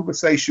 the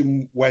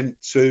conversation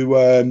went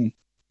to,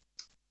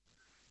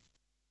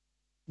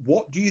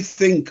 what do you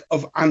think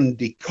of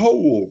Andy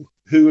Cole,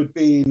 who had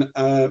been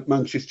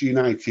Manchester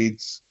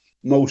United's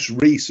most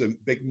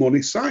recent big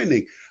money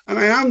signing? And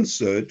I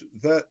answered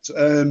that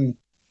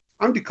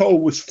Andy Cole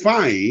was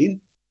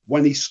fine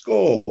when he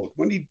scored.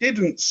 When he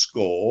didn't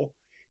score,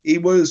 he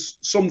was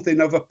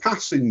something of a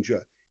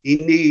passenger. He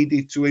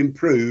needed to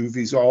improve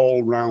his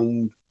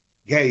all-round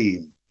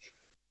game.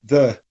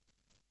 The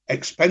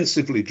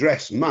expensively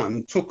dressed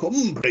man took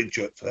umbrage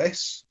at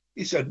this.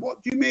 He said,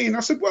 "What do you mean?"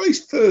 I said, "Well,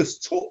 his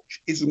first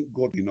touch isn't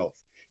good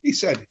enough." He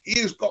said, "He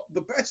has got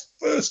the best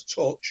first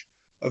touch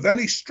of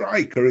any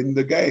striker in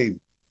the game."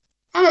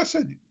 And I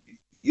said,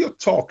 "You're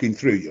talking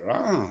through your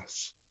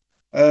ass."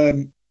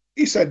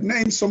 He said,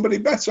 "Name somebody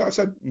better." I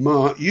said,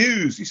 "Mark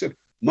Hughes." He said,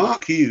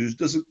 "Mark Hughes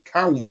doesn't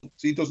count.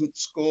 He doesn't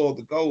score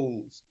the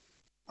goals."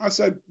 I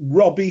said,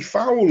 "Robbie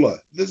Fowler,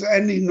 there's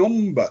any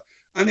number."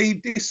 And he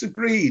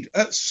disagreed.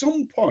 At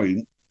some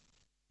point,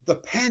 the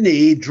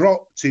penny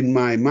dropped in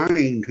my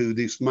mind who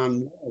this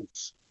man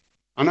was.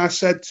 And I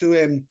said to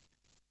him,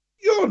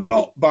 "You're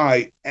not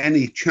by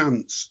any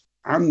chance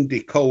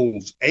Andy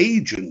Cole's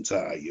agent,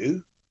 are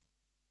you?"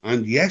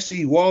 And yes,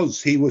 he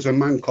was. He was a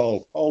man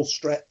called Paul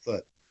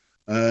Stretford.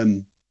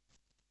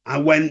 I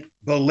went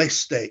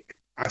ballistic.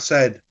 I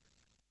said,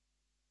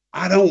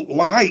 "I don't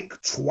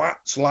like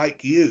twats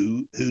like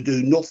you who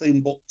do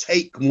nothing but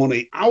take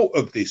money out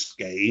of this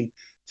game,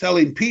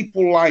 telling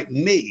people like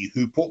me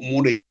who put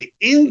money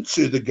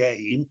into the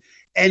game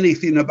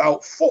anything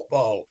about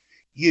football.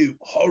 You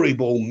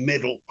horrible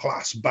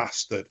middle-class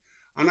bastard."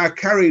 And I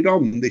carried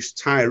on this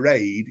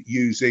tirade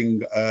using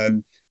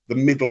the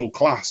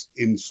middle-class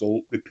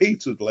insult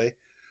repeatedly.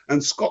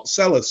 And Scott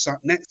Sellers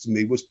sat next to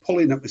me, was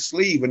pulling at my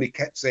sleeve, and he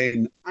kept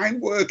saying, I'm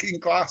working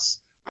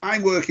class,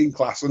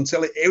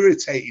 until it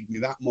irritated me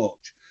that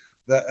much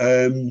that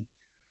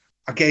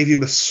I gave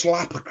him a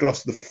slap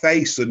across the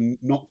face and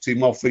knocked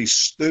him off his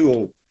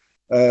stool,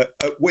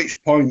 at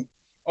which point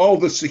all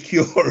the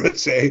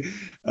security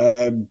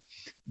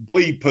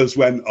bleepers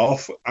went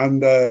off,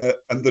 and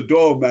the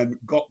doormen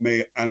got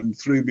me and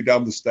threw me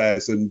down the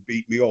stairs and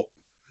beat me up.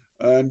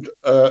 And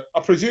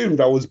I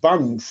presumed I was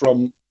banned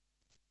from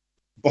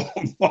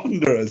Bolton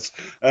Wanderers.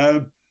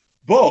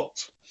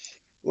 But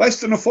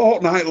less than a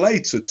fortnight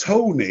later,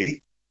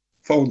 Tony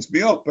phones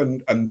me up,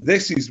 and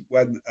this is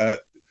when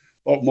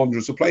Bolton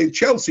Wanderers are playing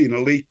Chelsea in a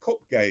League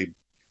Cup game.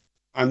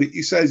 And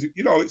he says,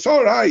 "It's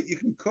all right, you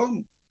can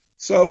come."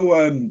 So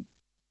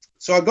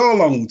I go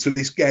along to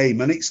this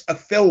game, and it's a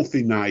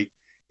filthy night.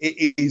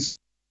 It's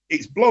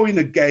blowing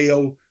a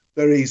gale.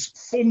 There is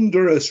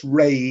thunderous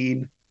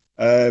rain.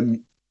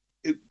 And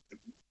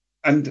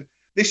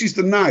this is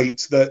the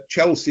night that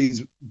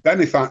Chelsea's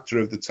benefactor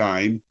of the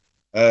time,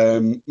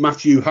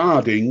 Matthew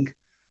Harding,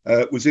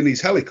 was in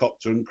his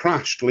helicopter and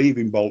crashed,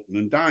 leaving Bolton,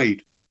 and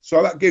died.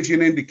 So that gives you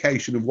an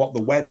indication of what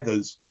the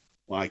weather's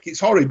like. It's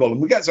horrible.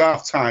 And we get to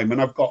half time,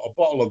 and I've got a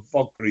bottle of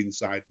vodka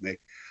inside me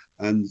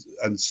and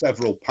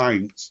several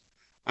pints.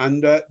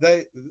 And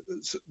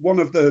one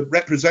of the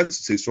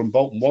representatives from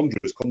Bolton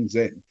Wanderers comes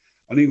in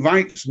and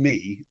invites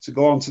me to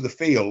go onto the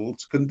field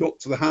to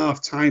conduct the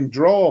half-time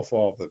draw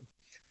for them.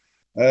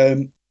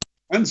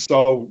 And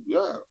so,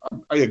 yeah,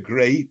 I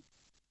agree.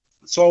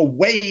 So I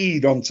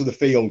wade onto the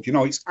field.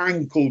 It's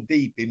ankle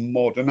deep in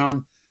mud, and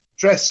I'm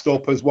dressed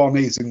up as one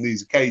is in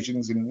these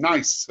occasions in a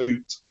nice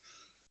suit.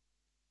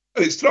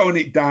 It's throwing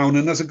it down,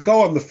 and as I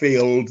go on the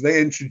field, they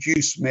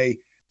introduce me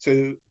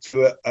to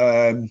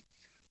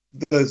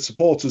the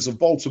supporters of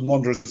Bolton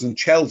Wanderers and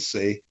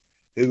Chelsea,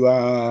 who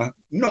are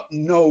not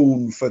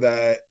known for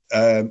their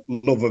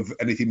love of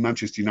anything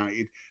Manchester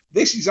United.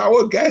 This is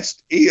our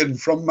guest, Ian,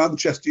 from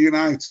Manchester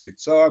United.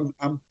 So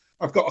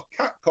I've got a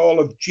catcall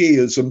of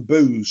jeers and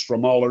boos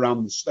from all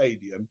around the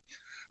stadium.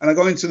 And I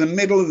go into the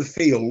middle of the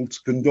field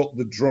to conduct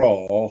the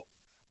draw,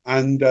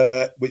 and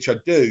which I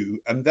do.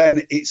 And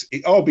then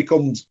it all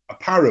becomes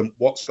apparent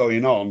what's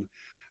going on.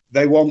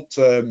 They want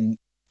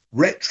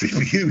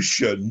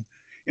retribution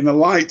in a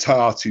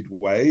light-hearted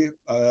way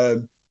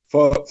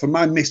for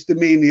my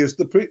misdemeanors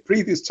the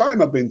previous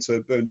time I've been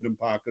to Burnden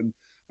Park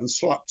and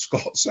slapped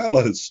Scott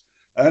Sellers.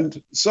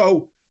 And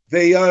so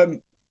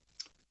the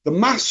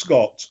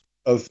mascot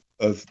of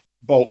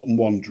Bolton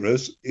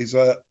Wanderers is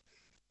a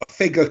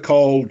figure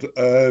called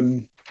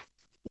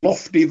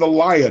Lofty the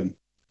Lion.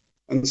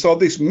 And so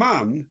this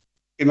man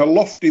in a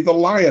Lofty the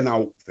Lion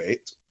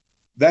outfit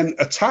then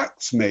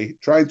attacks me,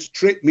 trying to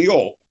trip me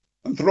up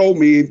and throw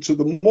me into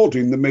the mud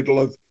in the middle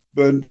of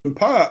Burnden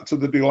Park, to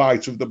the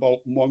delight of the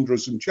Bolton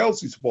Wanderers and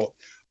Chelsea support.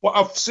 But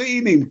I've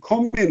seen him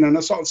come in and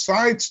I sort of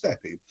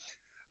sidestep him,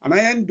 and I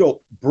end up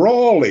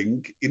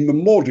brawling in the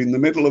mud in the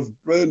middle of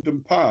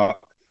Burnden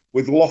Park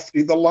with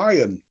Lofty the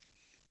Lion.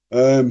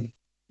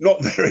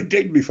 Not very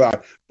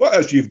dignified, but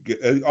as you've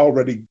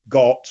already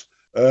got,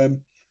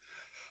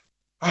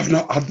 I've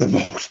not had the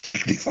most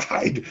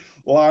dignified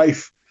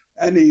life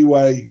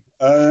anyway.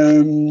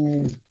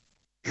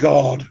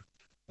 God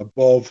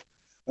above.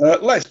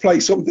 Let's play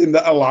something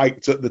that I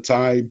liked at the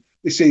time.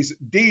 This is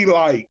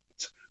Delight.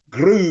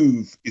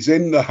 Groove is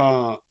in the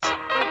heart.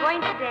 We're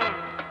going to dance.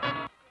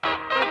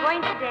 We're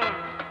going to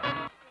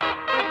dance.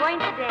 We're going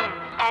to dance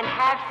and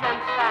have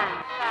some fun.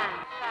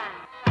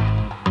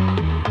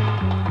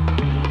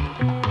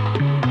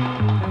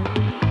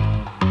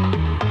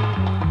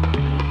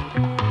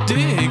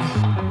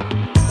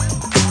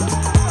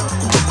 baby.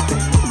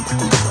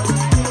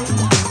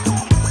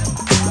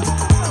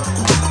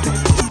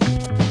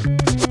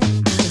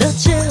 The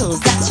chills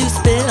that you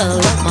spill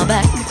up my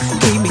back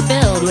keep me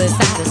filled with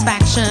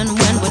satisfaction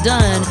when we're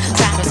done.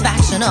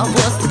 Satisfaction of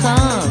what's to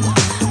come.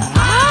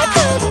 I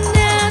couldn't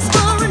ask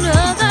for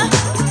another.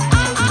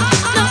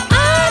 No,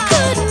 I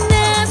couldn't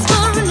ask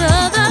for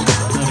another.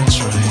 Oh, that's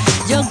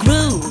right. Your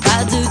groove,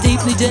 I do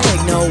deeply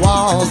dig. No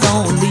walls,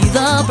 only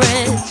the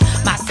bridge.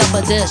 My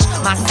supper dish,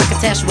 my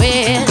succotash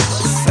wish.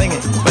 Sing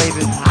it,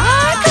 baby.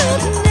 I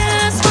couldn't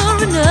ask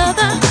for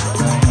another.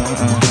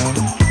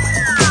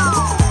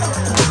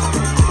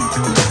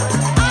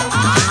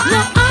 No,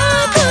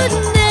 I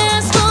couldn't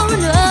ask for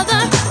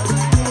another.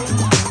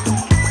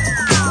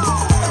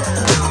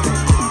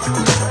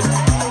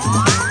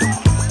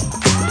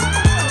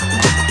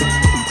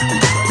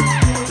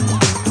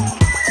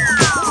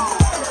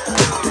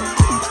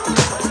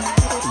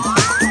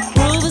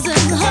 Groove is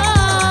in the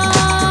heart.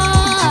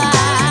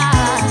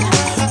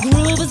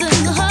 Groove is in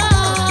the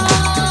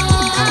heart.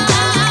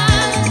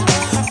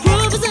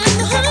 Groove is in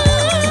the heart.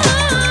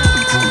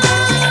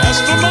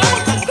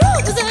 Astronomical.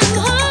 Groove is in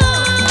the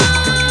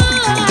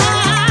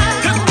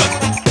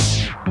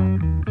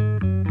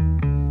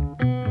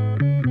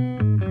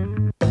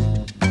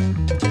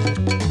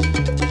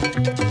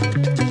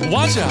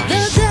Watch out. The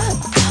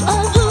depth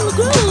of who the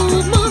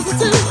groove moves us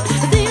to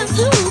the nth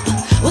hoop.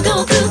 We'll go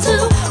through to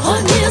what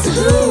is a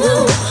who.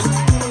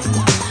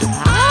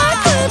 I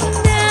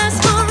couldn't ask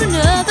for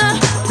another.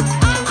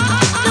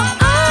 No,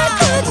 I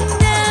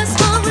couldn't ask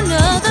for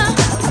another.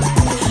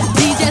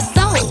 DJ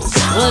Soul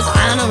was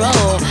on a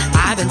roll.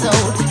 I've been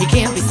told he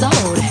can't be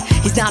sold.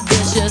 He's not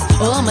vicious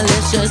or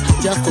malicious,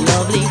 just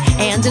lovely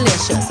and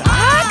delicious.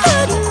 I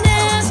couldn't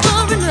ask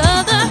for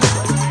another.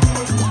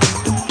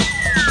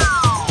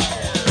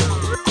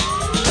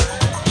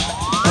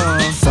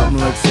 Something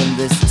lurks in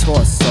this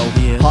torso.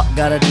 Heart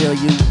got a deal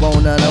you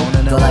wanna know.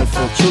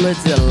 Delightful, truly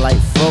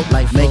delightful.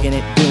 Making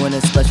it, doing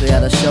it, especially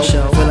at a show.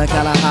 Feeling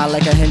kinda high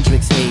like a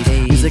Hendrix haze.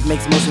 Music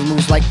makes motion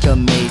moves like a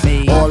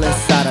maze. All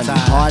inside of me,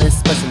 heart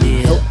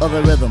especially. Hilt of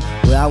the rhythm,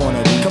 where I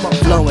wanna be. Come on,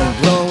 flowing,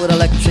 glowing with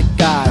electric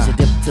eyes. You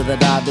dip to the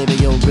dive, baby,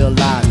 you'll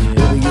realize.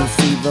 Baby, you'll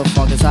see the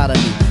funk inside of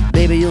me.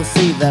 Baby, you'll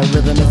see that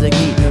rhythm is the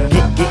key.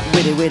 Get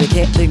witty,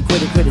 can't think,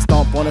 quit it.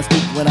 Stomp on the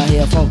stoop when I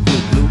hear funk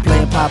blue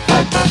playing pop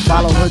pipe.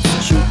 Follow her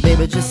to shoot,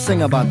 baby, just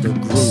sing about the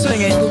groove.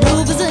 Sing it.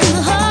 Groove is in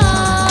the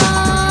heart.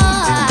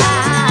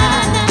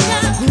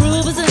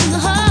 Groove is in the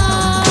heart.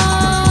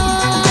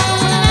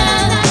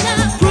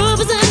 Groove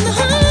is in the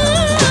heart.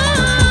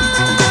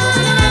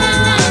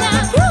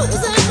 Groove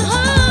is in the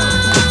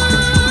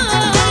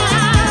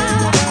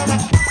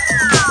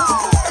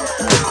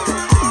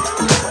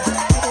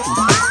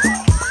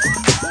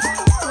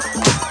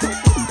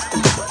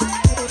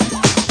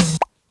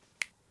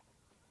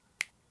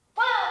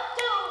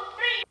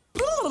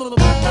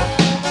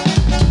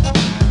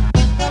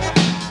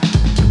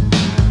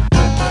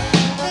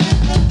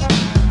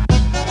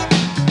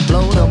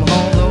Blow them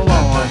home the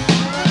lawn.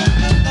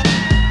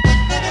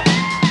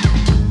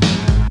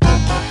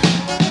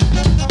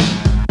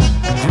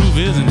 Groove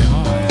is in the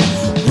heart.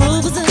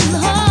 Groove is in the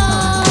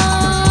heart.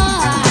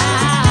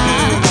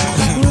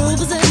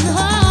 Groove is in the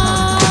heart.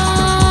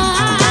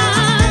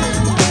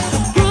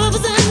 Groove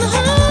is in the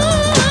heart.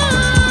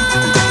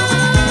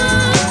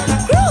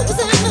 Groove is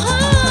in the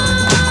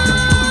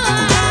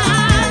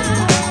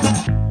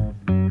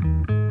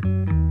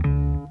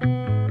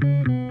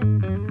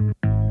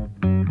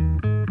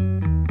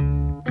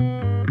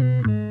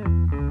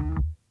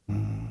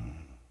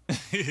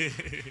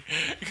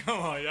Come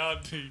on, y'all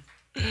deep.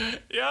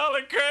 Y'all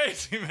are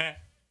crazy, man.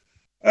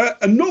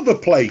 Another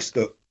place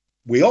that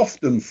we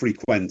often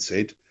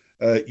frequented,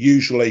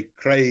 usually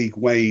Craig,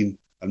 Wayne,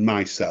 and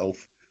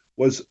myself,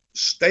 was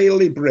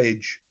Staley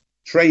Bridge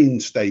train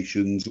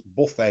station's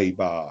buffet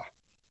bar.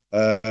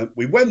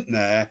 We went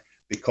there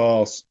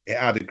because it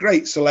had a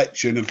great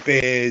selection of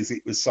beers.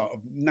 It was sort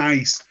of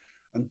nice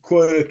and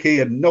quirky,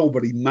 and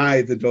nobody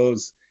mithered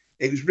us.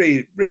 It was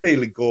really,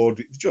 really good.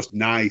 It was just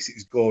nice. It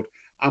was good,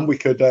 and we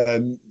could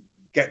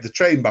get the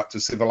train back to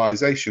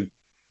civilization.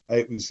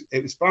 It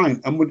was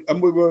fine, and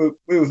we were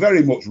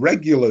very much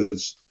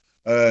regulars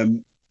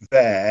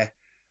there.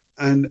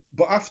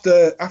 But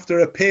after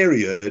a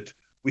period,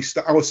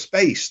 our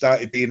space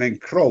started being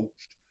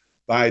encroached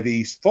by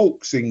these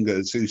folk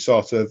singers who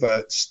sort of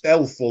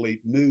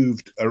stealthily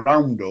moved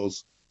around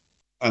us,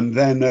 and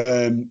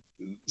then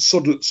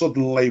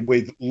suddenly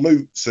with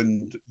lutes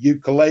and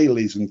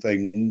ukuleles and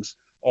things,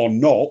 or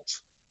not,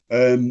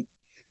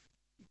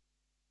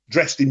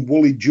 dressed in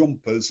woolly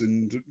jumpers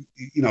and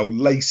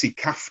lacy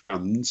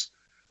kaftans,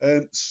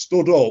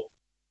 stood up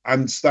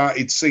and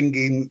started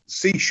singing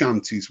sea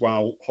shanties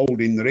while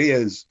holding their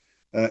ears,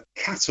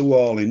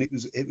 caterwauling.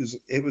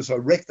 It was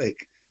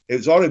horrific. It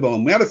was horrible,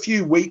 and we had a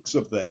few weeks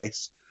of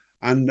this,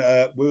 and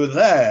we were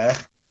there,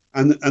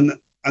 and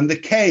they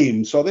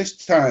came. So this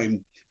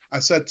time, I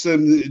said to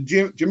them,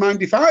 do you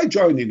mind if I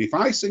join in, if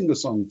I sing a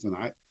song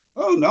tonight?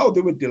 Oh no,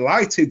 they were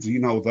delighted,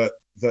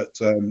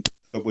 that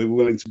that we were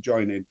willing to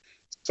join in.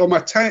 So my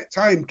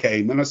time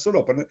came, and I stood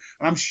up, and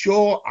I'm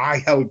sure I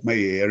held my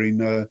ear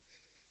in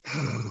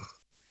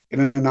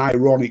an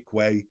ironic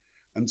way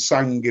and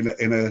sang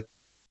in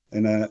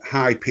a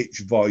high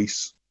pitched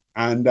voice,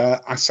 and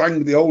I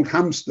sang the old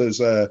Hamsters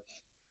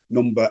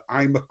number,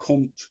 "I'm a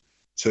Cunt,"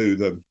 to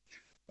them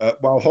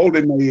while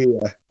holding my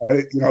ear,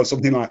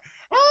 something like,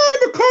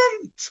 "I'm a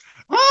cunt,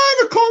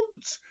 I'm a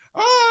cunt,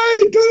 I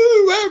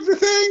do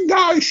everything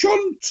I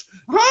shouldn't,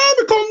 I'm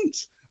a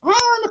cunt,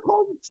 I'm a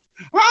cunt,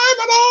 I'm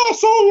an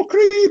arsehole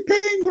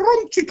creeping,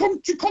 runty,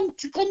 cunty,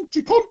 cunty,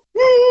 cunty, cunt."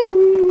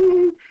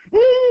 Woo,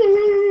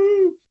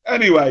 woo.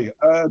 Anyway,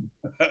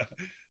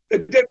 they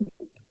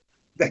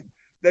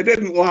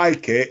didn't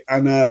like it,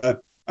 and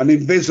an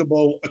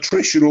invisible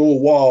attritional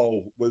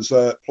wall was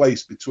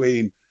placed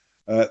between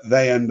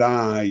they and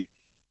I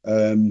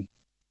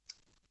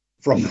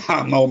from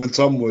that moment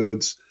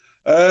onwards.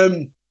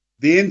 The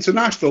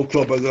international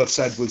club, as I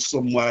said, was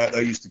somewhere I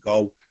used to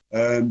go,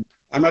 and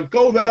I'd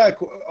go there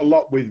a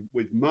lot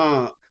with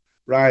Mark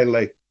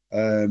Riley,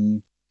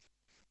 and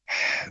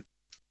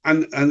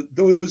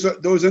there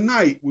was a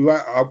night we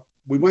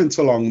went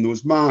along. And there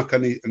was Mark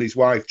and his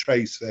wife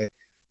Tracy,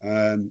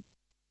 two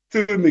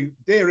of my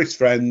dearest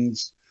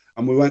friends,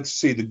 and we went to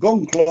see the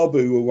Gun Club,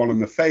 who were one of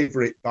my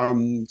favourite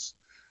bands,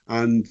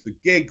 and the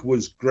gig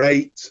was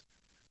great.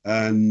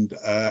 And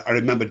I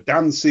remember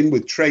dancing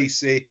with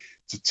Tracy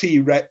to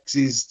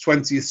T-Rex's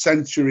 20th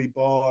Century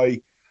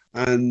Boy,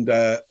 and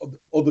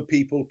other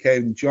people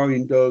came and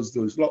joined us.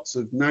 There was lots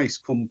of nice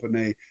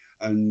company,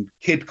 and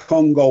Kid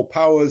Congo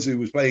Powers, who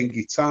was playing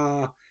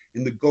guitar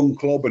in the Gun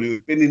Club and who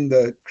had been in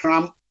the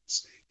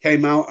Cramps,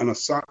 came out, and I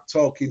sat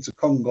talking to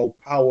Congo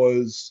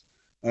Powers.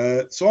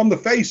 So on the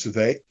face of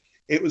it,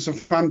 it was a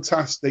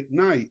fantastic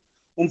night.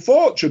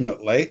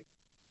 Unfortunately,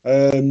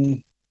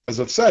 as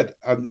I've said,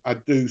 I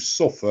do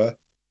suffer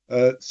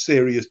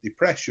serious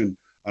depression.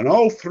 And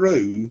all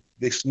through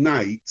this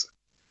night,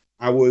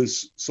 I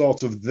was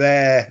sort of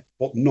there,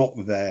 but not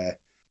there.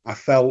 I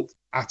felt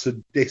at a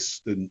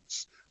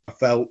distance. I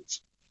felt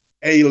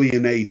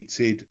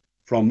alienated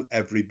from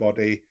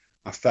everybody.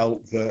 I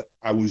felt that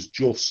I was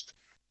just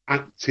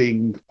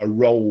acting a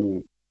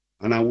role.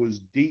 And I was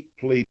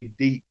deeply,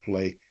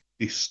 deeply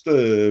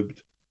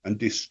disturbed and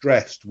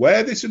distressed.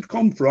 Where this had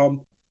come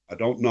from, I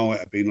don't know. It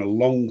had been a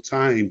long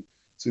time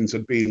since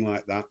I'd been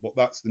like that, but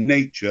that's the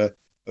nature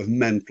of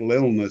mental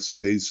illness.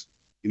 Is,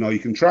 you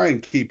can try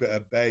and keep it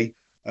at bay,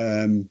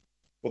 but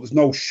there's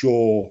no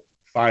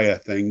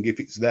surefire thing. If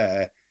it's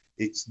there,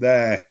 it's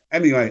there.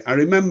 Anyway, I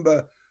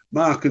remember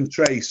Mark and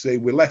Tracy,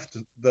 we left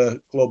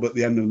the club at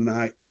the end of the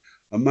night,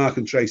 and Mark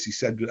and Tracy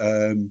said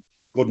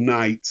good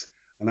night,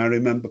 and I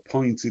remember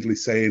pointedly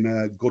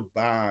saying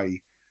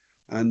goodbye,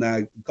 and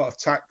I got a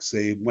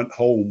taxi, went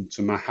home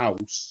to my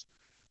house.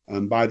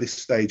 And by this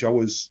stage, I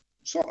was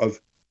sort of,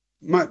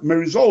 my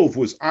resolve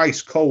was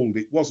ice cold.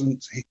 It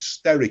wasn't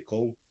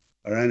hysterical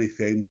or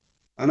anything.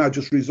 And I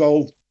just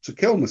resolved to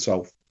kill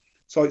myself.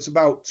 So it's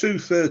about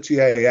 2:30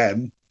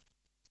 a.m.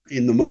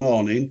 in the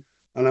morning.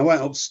 And I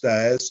went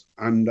upstairs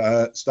and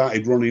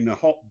started running a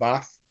hot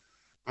bath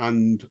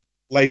and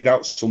laid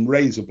out some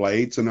razor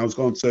blades. And I was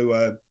going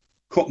to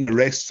cut my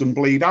wrists and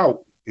bleed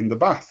out in the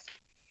bath.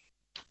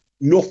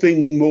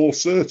 Nothing more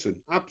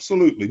certain.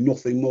 Absolutely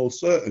nothing more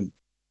certain.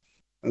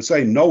 I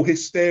say no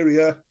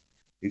hysteria.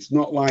 It's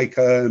not like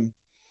I'm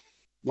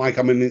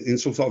in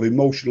some sort of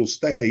emotional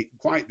state.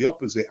 Quite the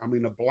opposite. I'm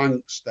in a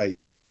blank state.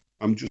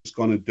 I'm just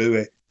going to do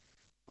it.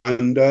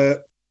 And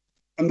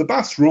the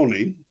bath's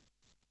running.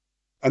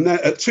 And then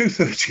at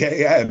 2:30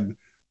 a.m.,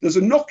 there's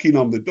a knocking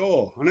on the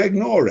door, and I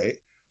ignore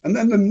it. And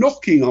then the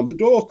knocking on the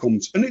door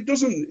comes, and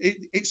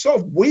it's sort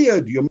of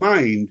weird, your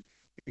mind,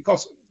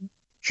 because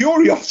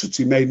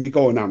curiosity made me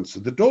go and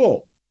answer the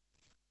door.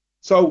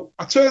 So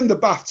I turn the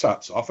bath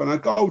taps off and I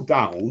go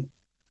down,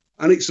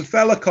 and it's a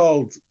fella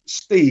called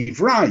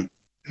Steve Wright,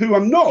 who I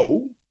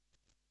know,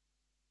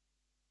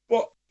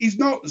 but he's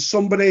not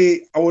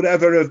somebody I would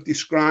ever have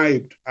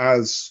described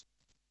as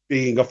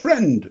being a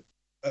friend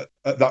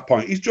at that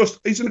point.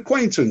 He's an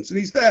acquaintance, and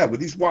he's there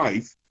with his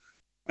wife,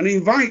 and he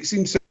invites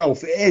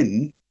himself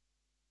in,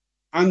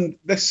 and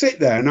they sit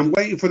there, and I'm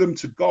waiting for them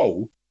to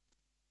go,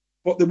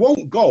 but they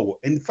won't go.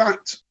 In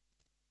fact,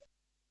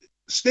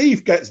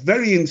 Steve gets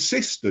very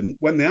insistent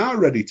when they are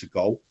ready to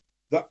go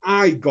that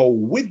I go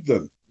with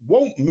them.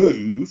 Won't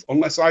move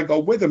unless I go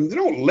with them. They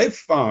don't live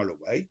far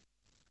away.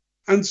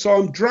 And so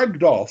I'm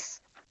dragged off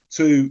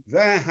to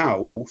their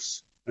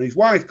house, and his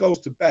wife goes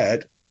to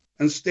bed,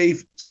 and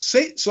Steve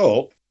sits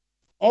up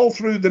all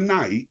through the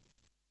night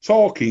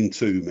talking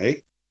to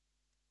me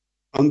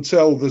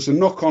until there's a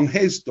knock on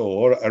his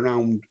door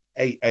around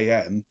 8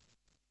 a.m.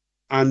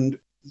 and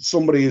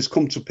somebody has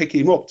come to pick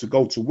him up to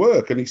go to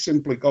work, and he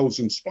simply goes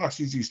and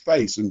splashes his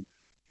face and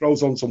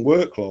throws on some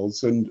work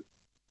clothes and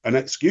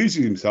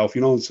excuses himself,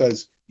 and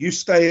says, "You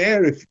stay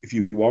here if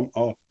you want,"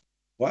 or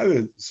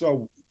whatever.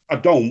 So I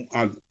don't.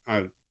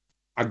 I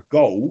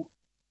go,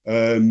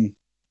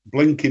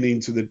 blinking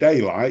into the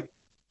daylight,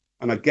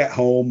 and I get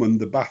home and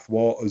the bath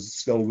water's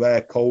still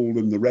there, cold,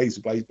 and the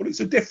razor blades. But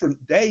it's a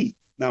different day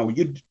now.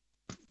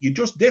 You're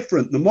just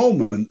different. The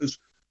moment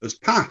has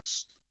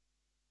passed,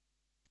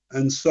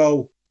 and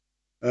so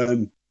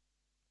I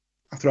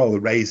throw the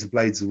razor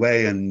blades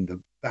away, and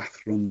the bath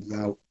runs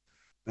out,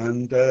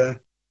 and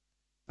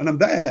I'm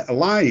there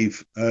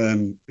alive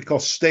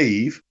because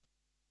Steve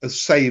has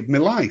saved my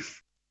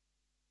life.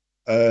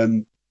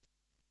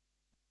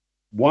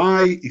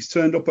 Why he's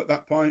turned up at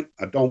that point,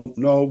 I don't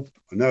know.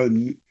 I know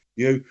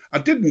I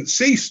didn't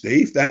see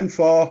Steve then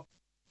for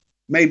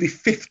maybe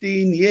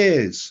 15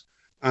 years.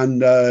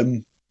 And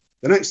the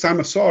next time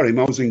I saw him,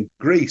 I was in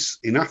Greece,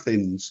 in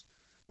Athens.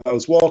 I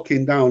was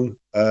walking down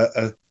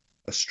a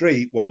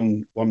street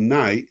one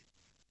night,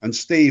 and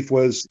Steve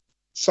was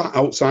sat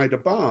outside a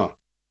bar.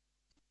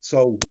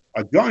 So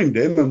I joined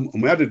him,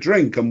 and we had a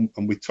drink, and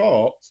we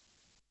talked.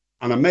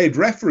 And I made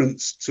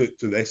reference to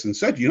this and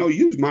said,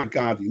 you're my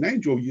guardian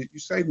angel. You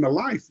saved my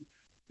life.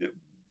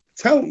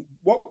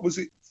 What was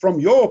it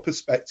from your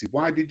perspective?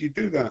 Why did you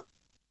do that?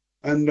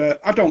 And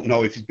I don't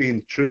know if he's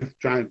being trying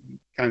to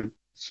kind of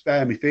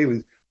spare me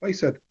feelings, but he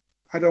said,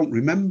 I don't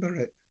remember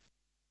it.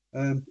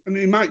 And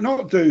he might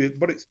not do it,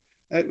 but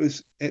it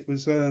was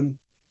a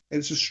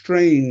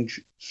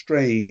strange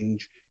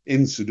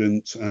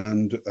incident,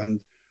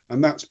 and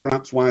that's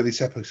perhaps why this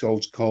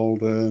episode's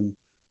called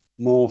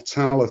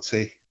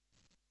Mortality,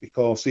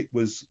 because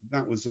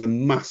that was a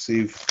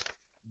massive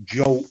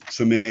jolt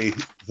to me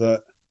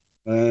that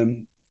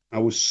I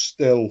was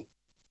still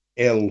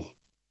ill.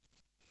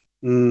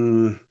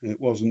 It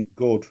wasn't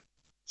good.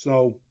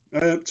 So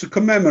to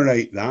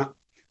commemorate that,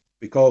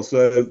 because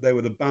they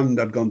were the band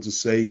I'd gone to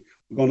see,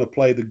 we're going to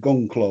play the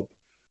Gun Club,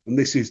 and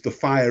this is the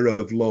Fire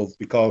of Love,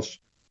 because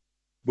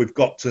we've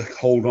got to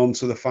hold on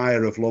to the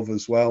fire of love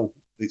as well.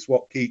 It's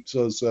what keeps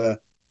us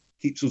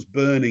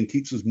burning,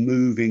 keeps us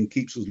moving,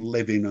 keeps us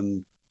living,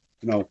 and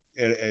here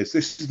it is.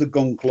 This is the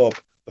Gun Club,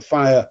 the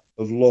Fire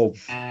of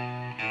Love.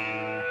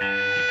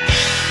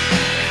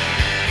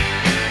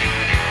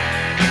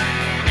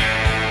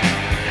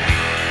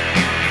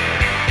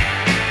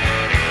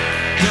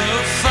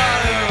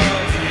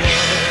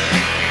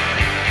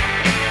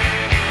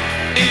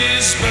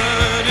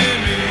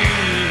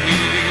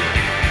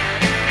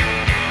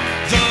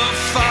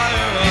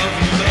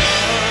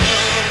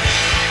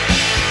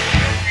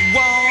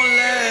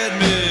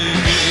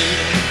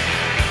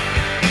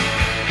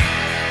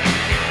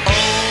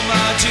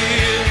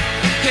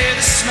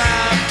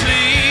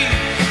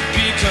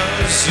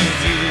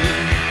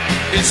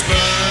 It's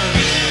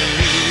burning.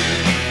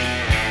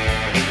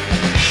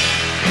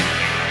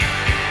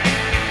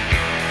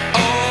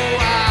 Oh,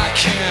 I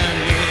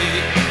can't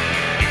wait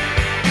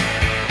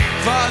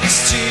for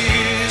these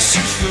tears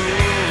to flow.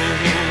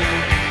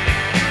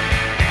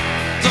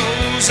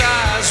 Those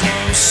eyes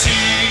won't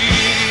see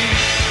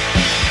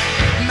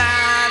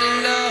my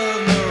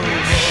love no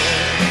more.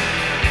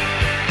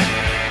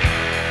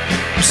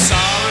 I'm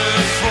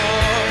sorry for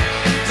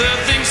the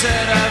things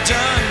that I've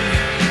done.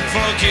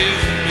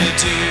 Forgive me,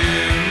 dear.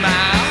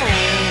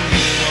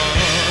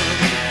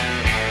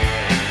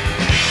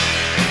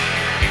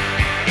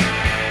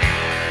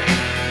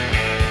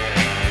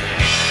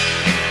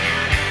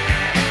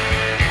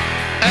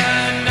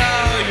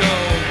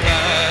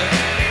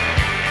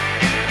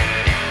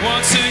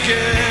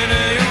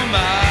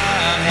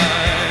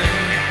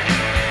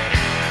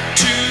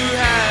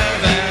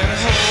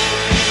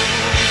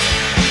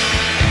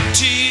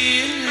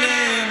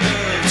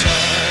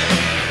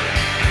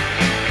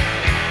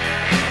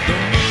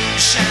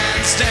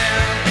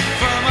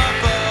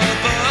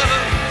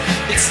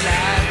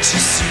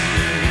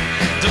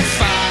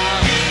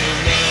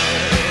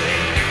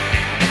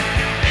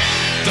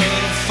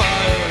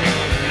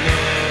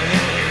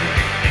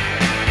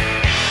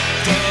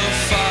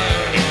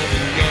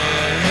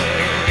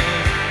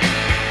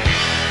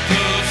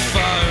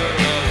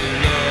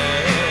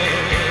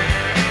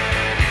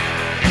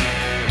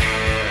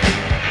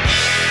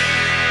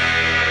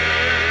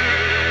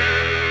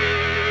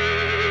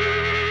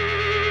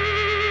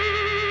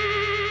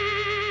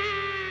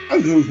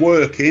 As I was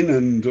working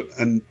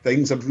and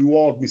things, I'd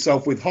reward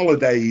myself with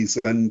holidays.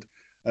 And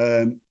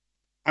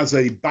as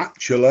a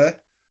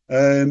bachelor,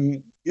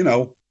 I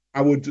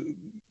would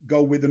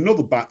go with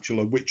another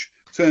bachelor, which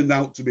turned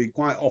out to be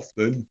quite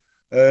often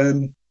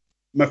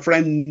my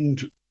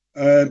friend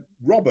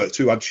Robert,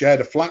 who I'd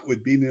shared a flat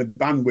with, been in a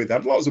band with,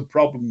 had lots of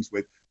problems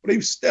with, but he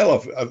was still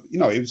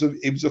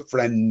he was a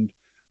friend,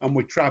 and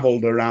we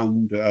travelled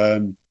around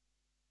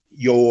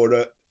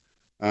Europe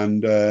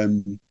and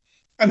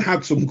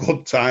had some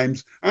good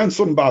times and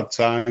some bad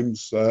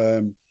times.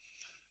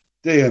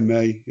 Dear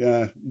me,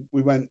 yeah,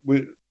 we went.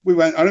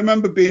 I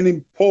remember being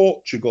in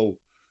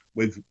Portugal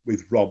with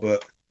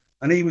Robert,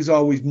 and he was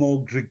always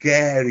more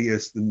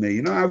gregarious than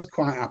me. I was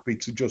quite happy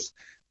to just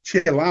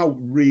chill out,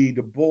 read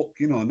a book,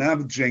 and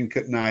have a drink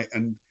at night,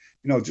 and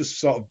just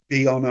sort of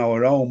be on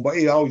our own. But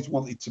he always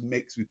wanted to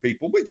mix with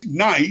people, which is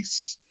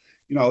nice.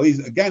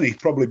 He's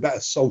probably better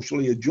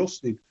socially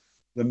adjusted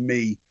than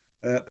me.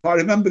 But I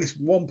remember this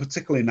one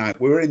particular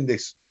night. We were in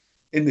this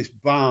in this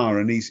bar,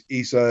 and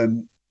he's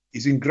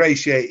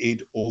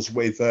ingratiated us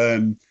with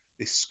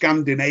this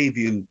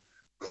Scandinavian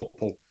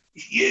couple.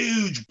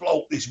 Huge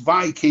bloke, this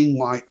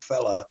Viking-like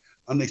fella,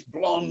 and this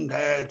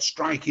blonde-haired,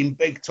 striking,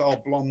 big, tall,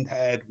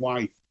 blonde-haired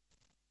wife.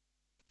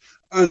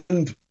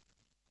 And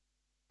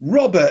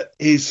Robert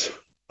is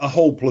a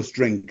hopeless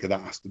drinker,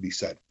 that has to be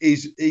said.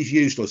 He's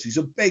useless. He's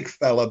a big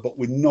fella, but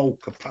with no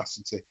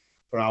capacity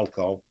for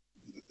alcohol.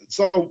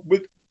 So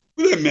within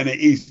a minute,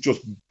 he's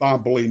just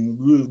babbling,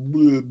 blah,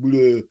 blah,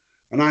 blah,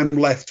 and I'm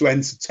left to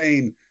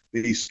entertain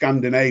these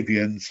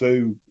Scandinavians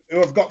who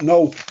I've got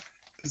no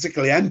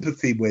particularly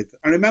empathy with.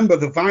 I remember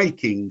the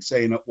Vikings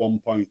saying at one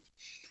point,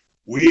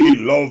 "We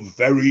love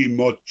very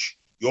much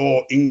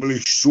your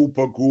English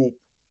supergroup,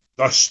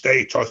 the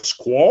Status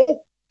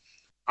Quo,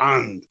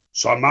 and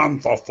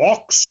Samantha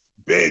Fox,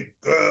 big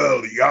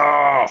girl,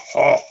 yeah,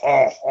 ha,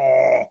 ha,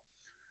 ha."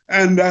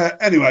 And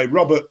anyway,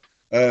 Robert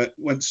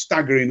went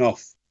staggering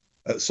off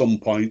at some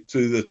point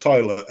to the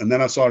toilet, and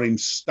then I saw him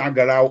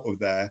stagger out of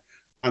there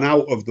and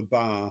out of the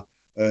bar,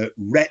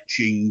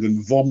 retching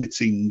and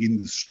vomiting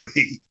in the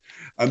street.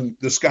 And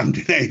the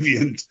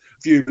Scandinavians,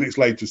 a few minutes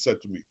later,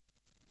 said to me,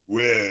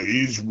 "Where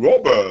is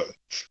Robert?"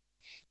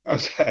 I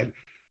said,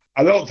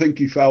 "I don't think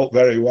he felt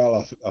very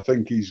well. I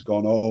think he's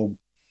gone home."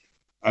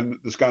 And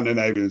the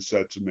Scandinavian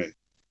said to me,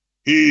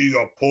 "He's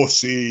a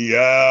pussy,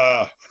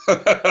 yeah."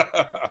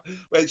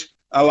 Which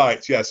I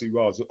liked, yes, he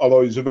was,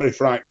 although he's a very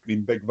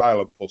frightening, big,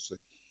 violent pussy.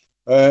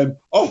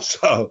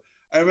 Also,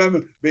 I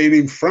remember being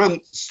in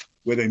France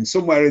with him,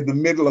 somewhere in the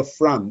middle of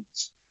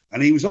France,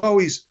 and he was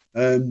always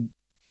trying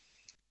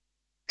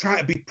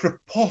to be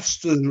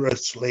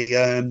preposterously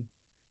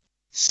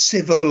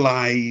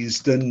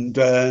civilized, and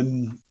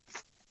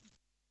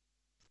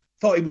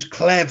thought he was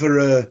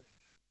cleverer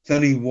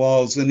than he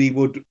was, and he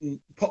would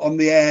put on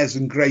the airs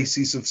and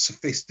graces of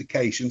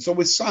sophistication. So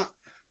we sat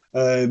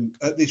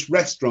at this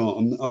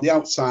restaurant on the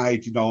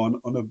outside,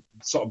 on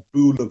a sort of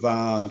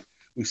boulevard.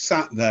 We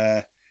sat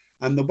there,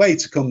 and the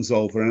waiter comes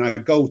over, and I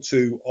go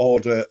to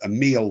order a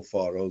meal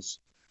for us,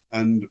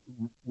 and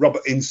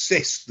Robert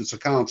insists that I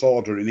can't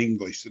order in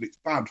English, that it's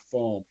bad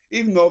form,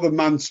 even though the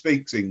man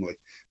speaks English.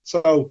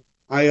 So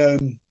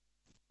I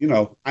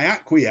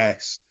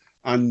acquiesce,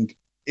 and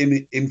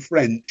in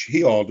French,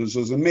 he orders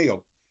us a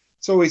meal.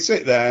 So we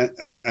sit there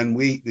and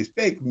we eat this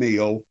big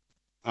meal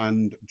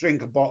and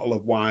drink a bottle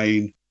of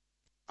wine,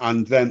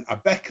 and then I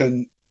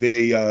beckon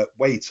the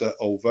waiter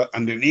over,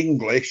 and in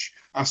English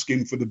ask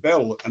him for the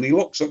bill, and he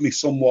looks at me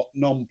somewhat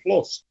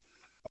nonplussed,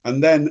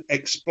 and then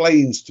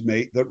explains to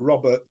me that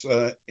Robert,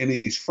 in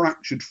his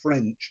fractured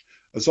French,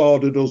 has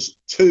ordered us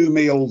 2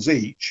 meals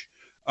each,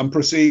 and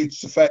proceeds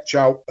to fetch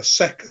out a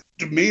second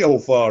meal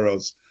for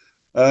us,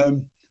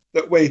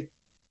 that we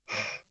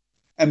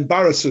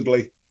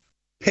embarrassedly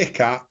pick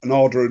at and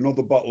order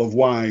another bottle of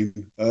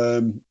wine.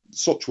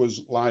 Such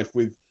was life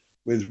with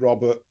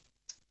Robert,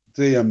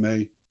 dear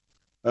me.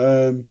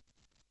 In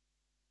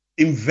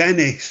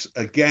Venice,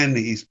 again,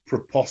 his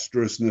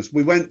preposterousness.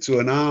 We went to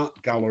an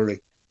art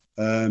gallery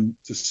to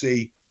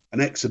see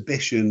an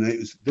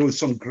exhibition. There was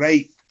some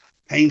great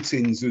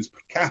paintings. There was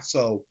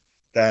Picasso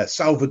there,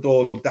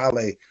 Salvador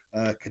Dali,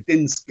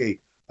 Kandinsky,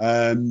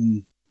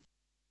 the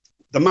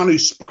man who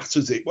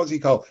spatters it, what's he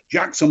called?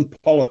 Jackson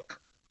Pollock.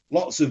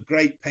 Lots of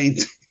great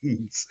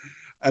paintings.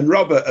 And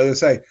Robert,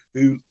 as I say,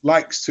 who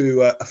likes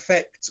to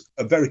affect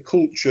a very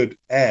cultured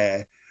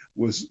air,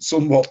 was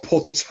somewhat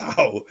put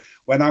out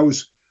when I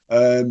was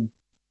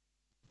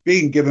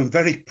being given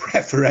very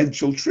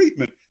preferential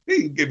treatment,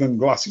 being given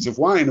glasses of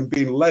wine and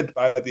being led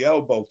by the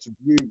elbow to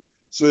view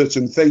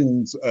certain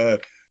things,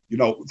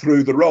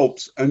 through the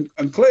ropes. And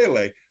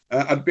clearly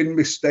I'd been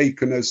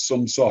mistaken as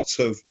some sort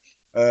of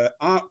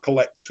art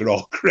collector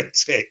or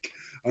critic,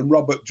 and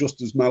Robert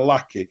just as my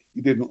lackey.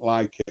 He didn't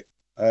like it.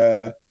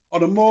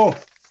 On a more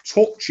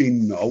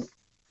touching note,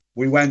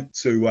 we went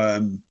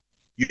to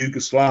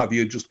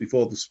Yugoslavia just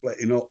before the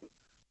splitting up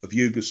of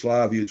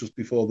Yugoslavia, just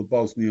before the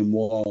Bosnian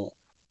War,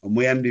 and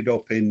we ended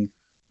up in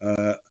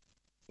a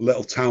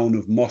little town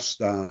of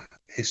Mostar,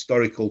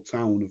 historical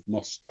town of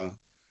Mostar,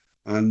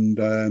 and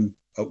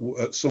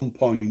at some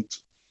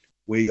point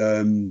we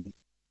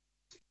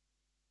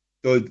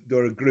there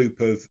were a group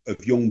of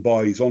young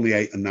boys, only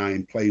 8 or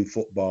 9, playing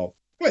football,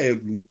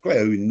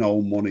 clearly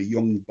no money,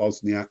 young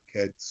Bosniak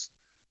kids,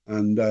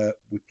 and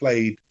we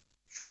played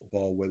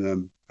football with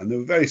them, and they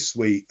were very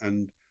sweet.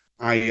 And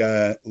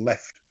I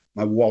left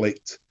my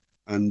wallet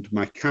and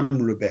my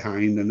camera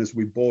behind, and as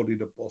we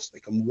boarded a bus, they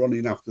come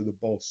running after the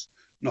bus,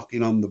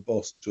 knocking on the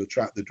bus to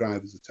attract the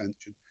driver's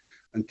attention,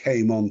 and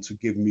came on to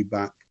give me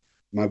back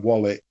my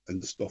wallet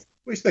and stuff,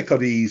 which they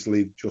could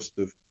easily just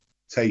have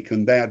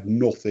taken. They had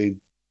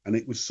nothing, and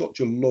it was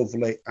such a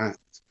lovely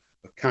act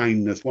of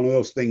kindness, one of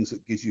those things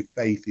that gives you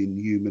faith in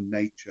human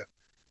nature.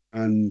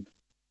 And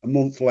a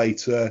month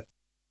later,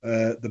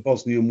 the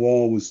Bosnian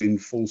War was in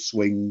full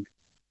swing,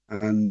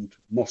 and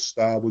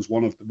Mostar was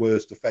one of the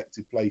worst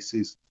affected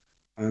places.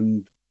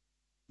 And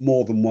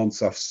more than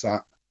once I've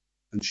sat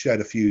and shed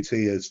a few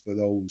tears for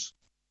those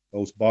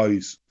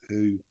boys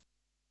who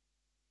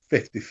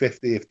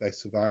 50-50 if they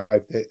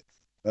survived it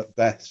at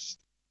best.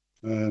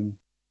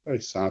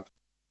 Very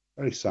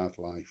sad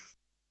life.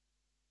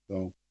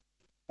 So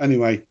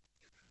anyway,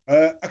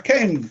 I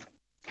came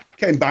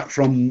back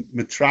from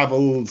my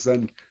travels,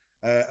 and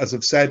as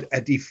I've said,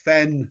 Eddie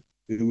Fenn,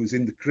 who was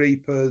in the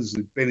Creepers,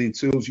 who'd been in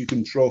Tools You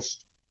Can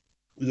Trust,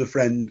 was a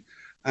friend,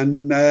 and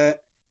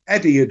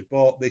Eddie had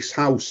bought this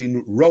house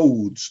in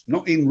Rhodes,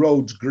 not in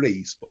Rhodes,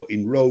 Greece, but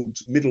in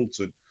Rhodes,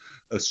 Middleton,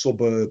 a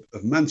suburb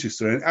of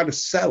Manchester, and it had a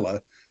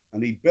cellar,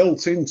 and he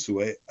built into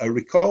it a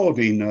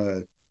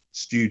recording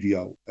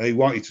studio he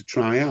wanted to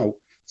try out.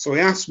 So he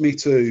asked me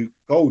to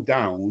go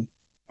down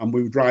and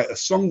we would write a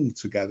song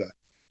together.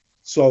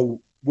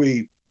 So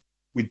we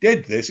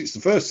did this. It's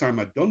the first time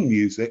I'd done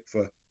music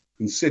for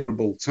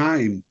considerable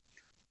time.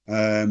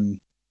 And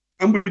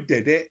we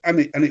did it, and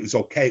it was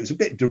okay. It was a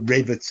bit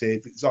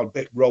derivative. It was a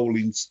bit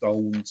Rolling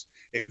Stones.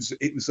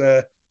 It was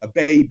a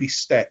baby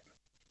step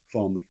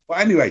for me. But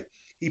anyway,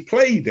 he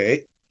played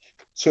it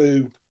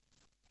to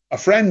a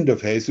friend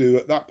of his who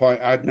at that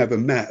point I'd never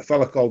met, a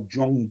fella called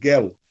John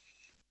Gill.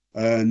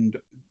 And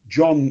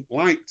John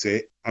liked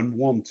it and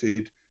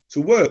wanted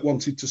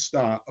to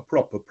start a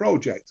proper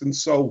project. And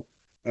so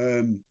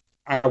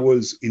I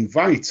was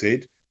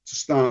invited to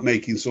start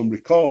making some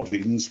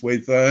recordings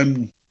with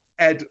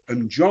Ed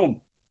and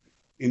John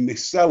in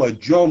this cellar.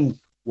 John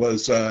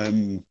was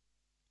a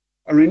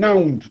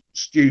renowned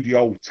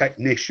studio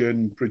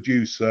technician,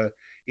 producer.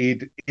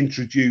 He'd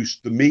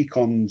introduced the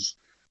Mekons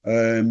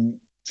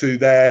to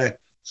their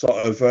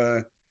sort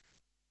of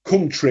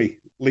country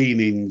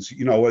leanings,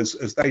 you know,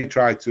 as they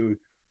tried to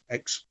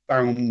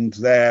expound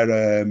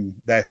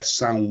their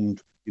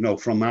sound, you know,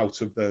 from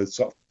out of the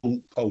sort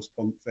of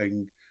post-punk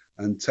thing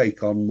and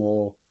take on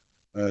more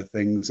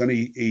things. And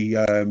he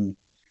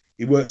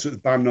worked at the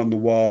Band on the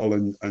Wall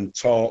and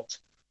taught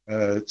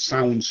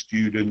sound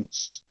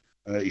students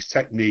his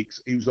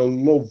techniques. He was a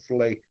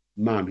lovely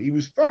man. He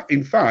was,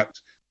 in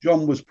fact,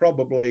 John was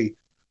probably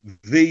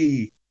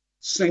the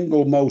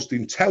single most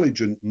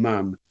intelligent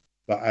man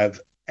that I've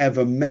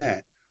ever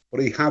met, but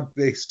he had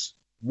this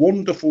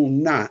wonderful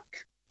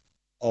knack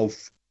of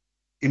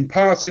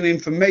imparting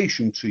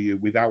information to you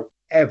without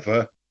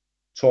ever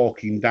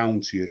talking down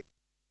to you.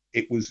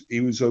 He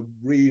was a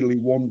really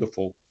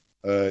wonderful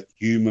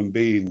human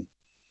being,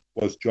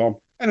 was John.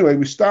 Anyway,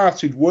 we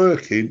started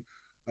working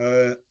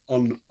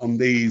on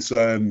these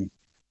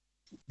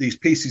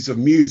pieces of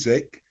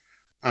music,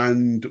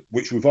 and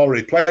which we've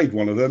already played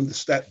one of them, the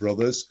Step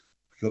Brothers,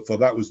 for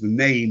that was the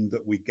name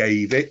that we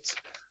gave it.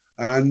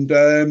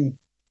 And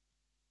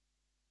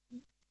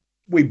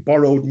we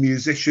borrowed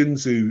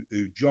musicians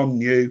who John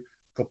knew.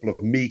 A couple of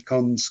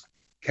Mekons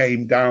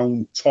came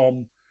down.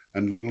 Tom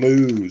and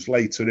Lou, who's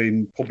later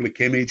in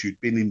Public Image,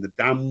 who'd been in The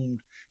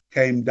Damned,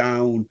 came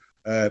down.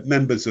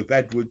 Members of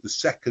Edward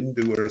II,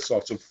 who were a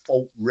sort of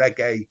folk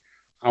reggae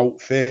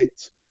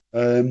outfit.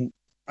 And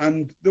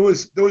there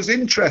was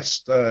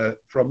interest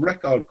from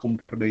record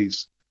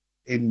companies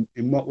in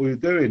what we were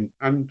doing,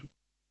 and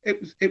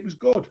it was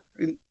good.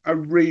 I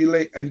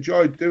really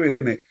enjoyed doing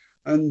it.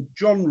 And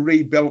John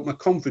rebuilt my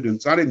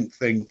confidence. I didn't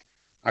think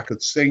I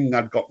could sing.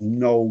 I'd got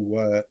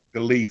no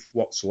belief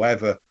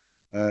whatsoever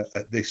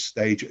at this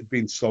stage. It had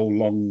been so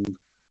long,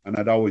 and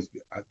I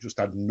just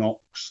had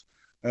knocks.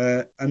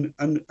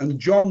 And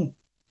John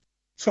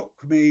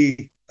took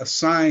me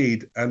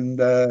aside,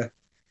 and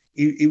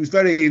he was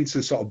very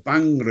into sort of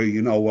Bhangra,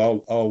 you know,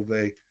 all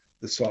the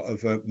sort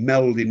of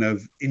melding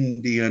of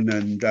Indian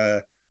and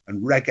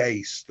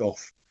reggae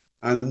stuff.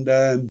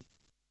 And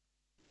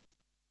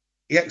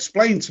he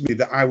explained to me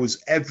that I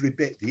was every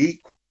bit the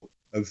equal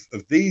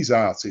of these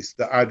artists,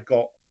 that I'd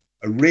got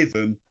a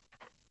rhythmical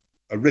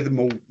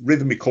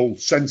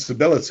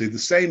sensibility, the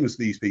same as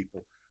these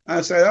people. And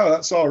I said, oh,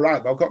 that's all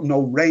right, but I've got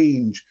no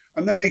range.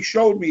 And then he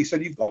showed me, he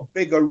said, you've got a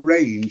bigger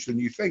range than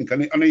you think.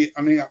 And he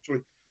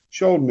actually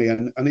showed me,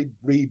 and he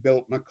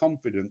rebuilt my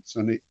confidence.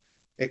 And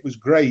it was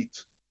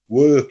great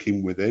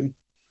working with him.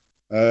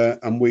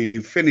 And we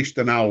finished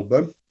an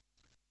album,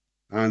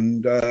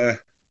 and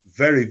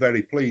very,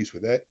 very pleased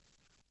with it.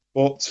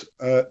 But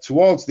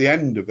towards the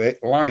end of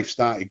it, life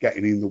started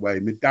getting in the way.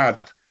 My dad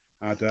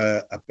had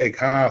a big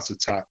heart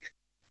attack,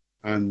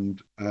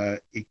 and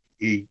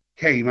he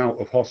came out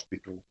of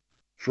hospital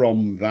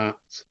from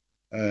that.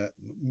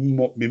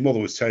 My mother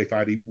was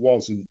terrified he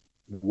wasn't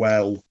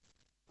well.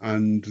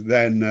 And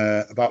then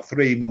about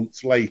 3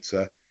 months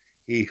later,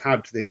 he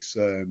had this,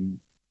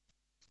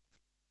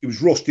 he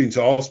was rushed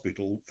into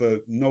hospital for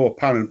no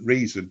apparent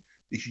reason.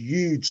 This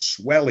huge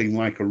swelling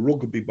like a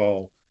rugby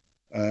ball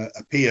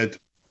appeared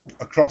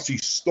across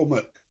his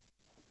stomach.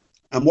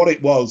 And what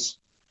it was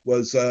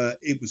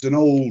it was an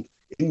old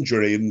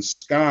injury, and the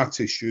scar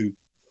tissue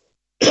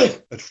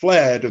had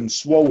flared and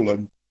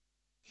swollen,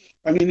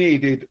 and he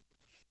needed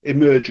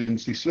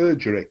emergency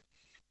surgery.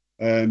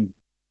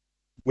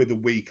 With a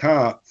weak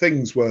heart,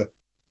 things were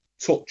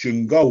touch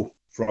and go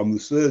from the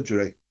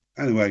surgery.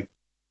 Anyway,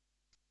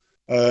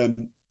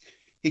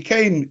 he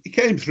came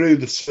through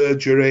the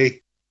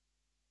surgery,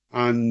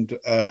 and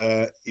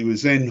he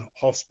was in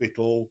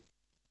hospital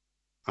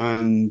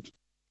and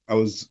I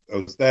was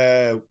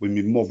there with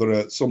my mother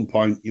at some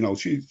point. You know,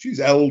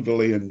 she's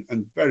elderly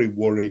and very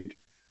worried,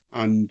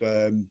 and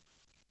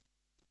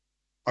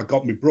I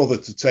got my brother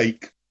to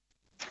take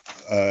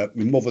my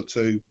mother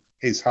to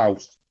his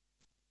house.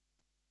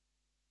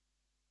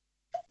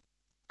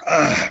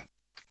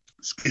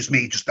 Excuse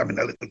me, just having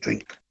a little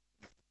drink.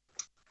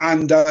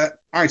 And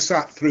I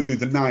sat through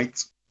the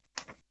night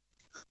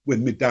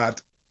with my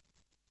dad,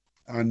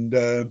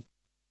 and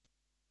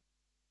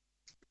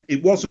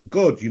it wasn't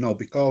good, you know,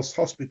 because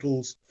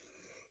hospitals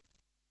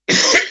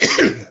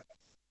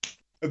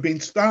have been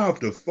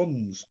starved of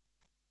funds,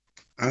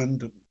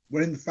 and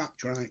we're in the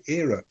Thatcherite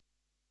era,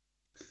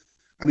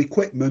 and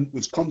equipment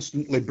was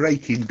constantly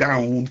breaking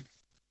down,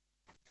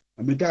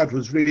 and my dad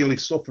was really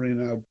suffering.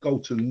 I'd go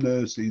to the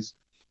nurses,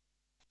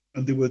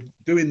 and they were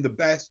doing the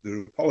best, they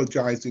were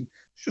apologising.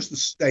 It's just the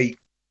state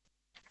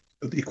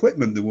of the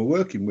equipment they were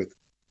working with.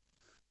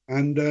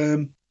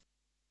 And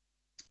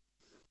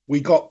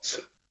we got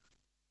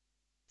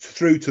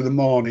through to the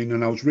morning,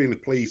 and I was really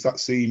pleased. That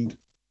seemed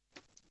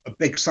a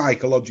big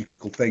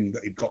psychological thing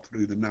that he'd got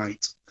through the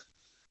night.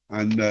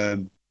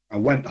 And I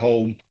went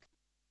home,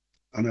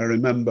 and I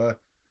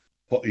remember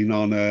putting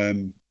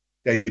on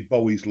David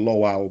Bowie's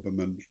Low album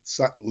and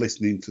sat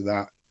listening to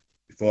that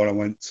before I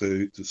went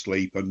to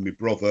sleep. And my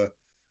brother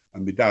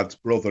and my dad's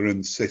brother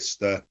and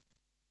sister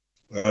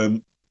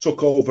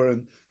took over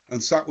and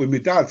sat with my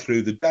dad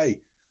through the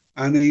day,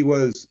 and he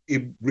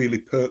really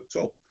perked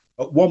up.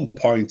 At one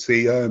point,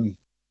 he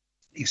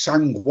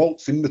sang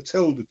Waltzing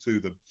Matilda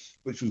to them,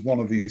 which was one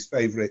of his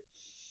favourite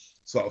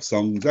sort of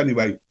songs.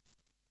 Anyway,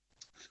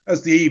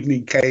 as the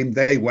evening came,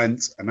 they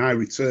went, and I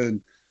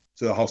returned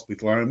to the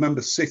hospital. I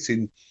remember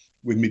sitting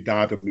with my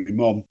dad and my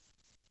mum,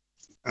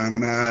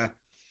 and I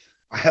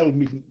held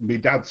my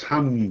dad's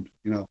hand,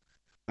 you know,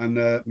 and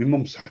my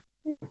mum said,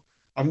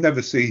 "I've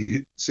never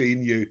seen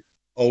you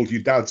hold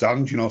your dad's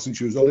hand, you know,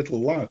 since you was a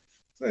little lad."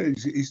 So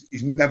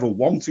he's never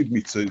wanted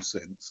me to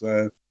since.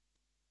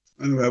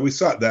 Anyway, we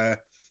sat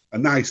there, a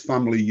nice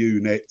family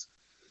unit,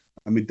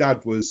 and my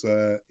dad was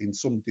in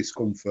some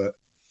discomfort,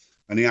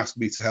 and he asked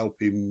me to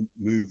help him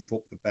move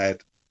up the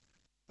bed,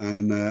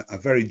 and I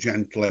very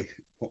gently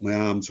put my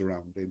arms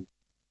around him,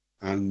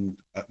 and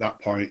at that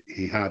point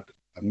he had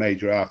a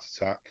major heart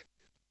attack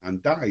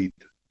and died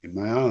in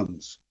my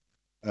arms,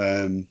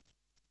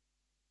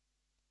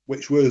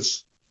 which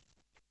was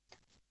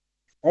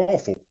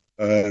awful.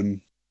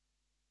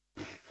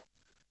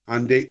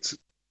 And it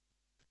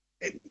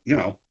you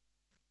know,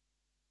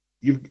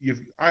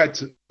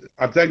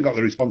 I've then got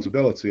the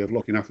responsibility of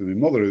looking after my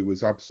mother, who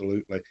was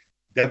absolutely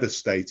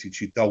devastated.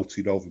 She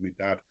doted over my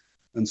dad,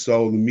 and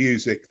so the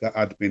music that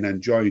I'd been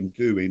enjoying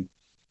doing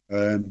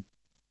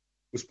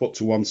was put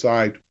to one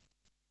side.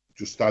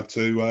 Just had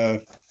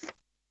to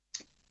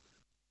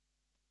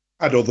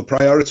had other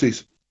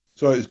priorities.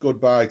 So it's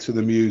goodbye to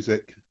the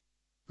music,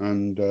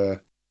 and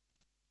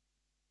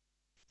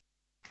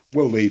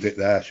we'll leave it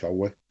there, shall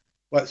we?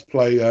 Let's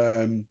play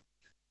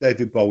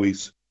David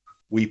Bowie's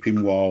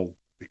Weeping Wall,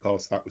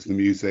 because that was the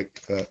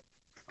music that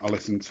I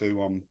listened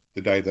to on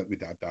the day that my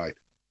dad died.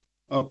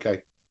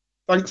 Okay.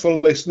 Thanks for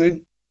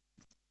listening.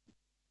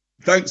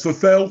 Thanks for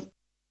Phil.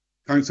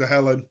 Thanks for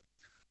Helen.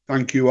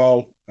 Thank you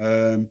all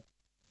for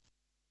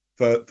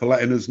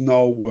letting us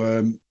know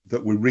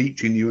that we're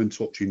reaching you and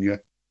touching you.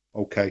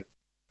 Okay.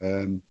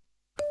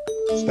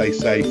 Stay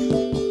safe.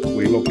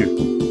 We love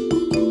you.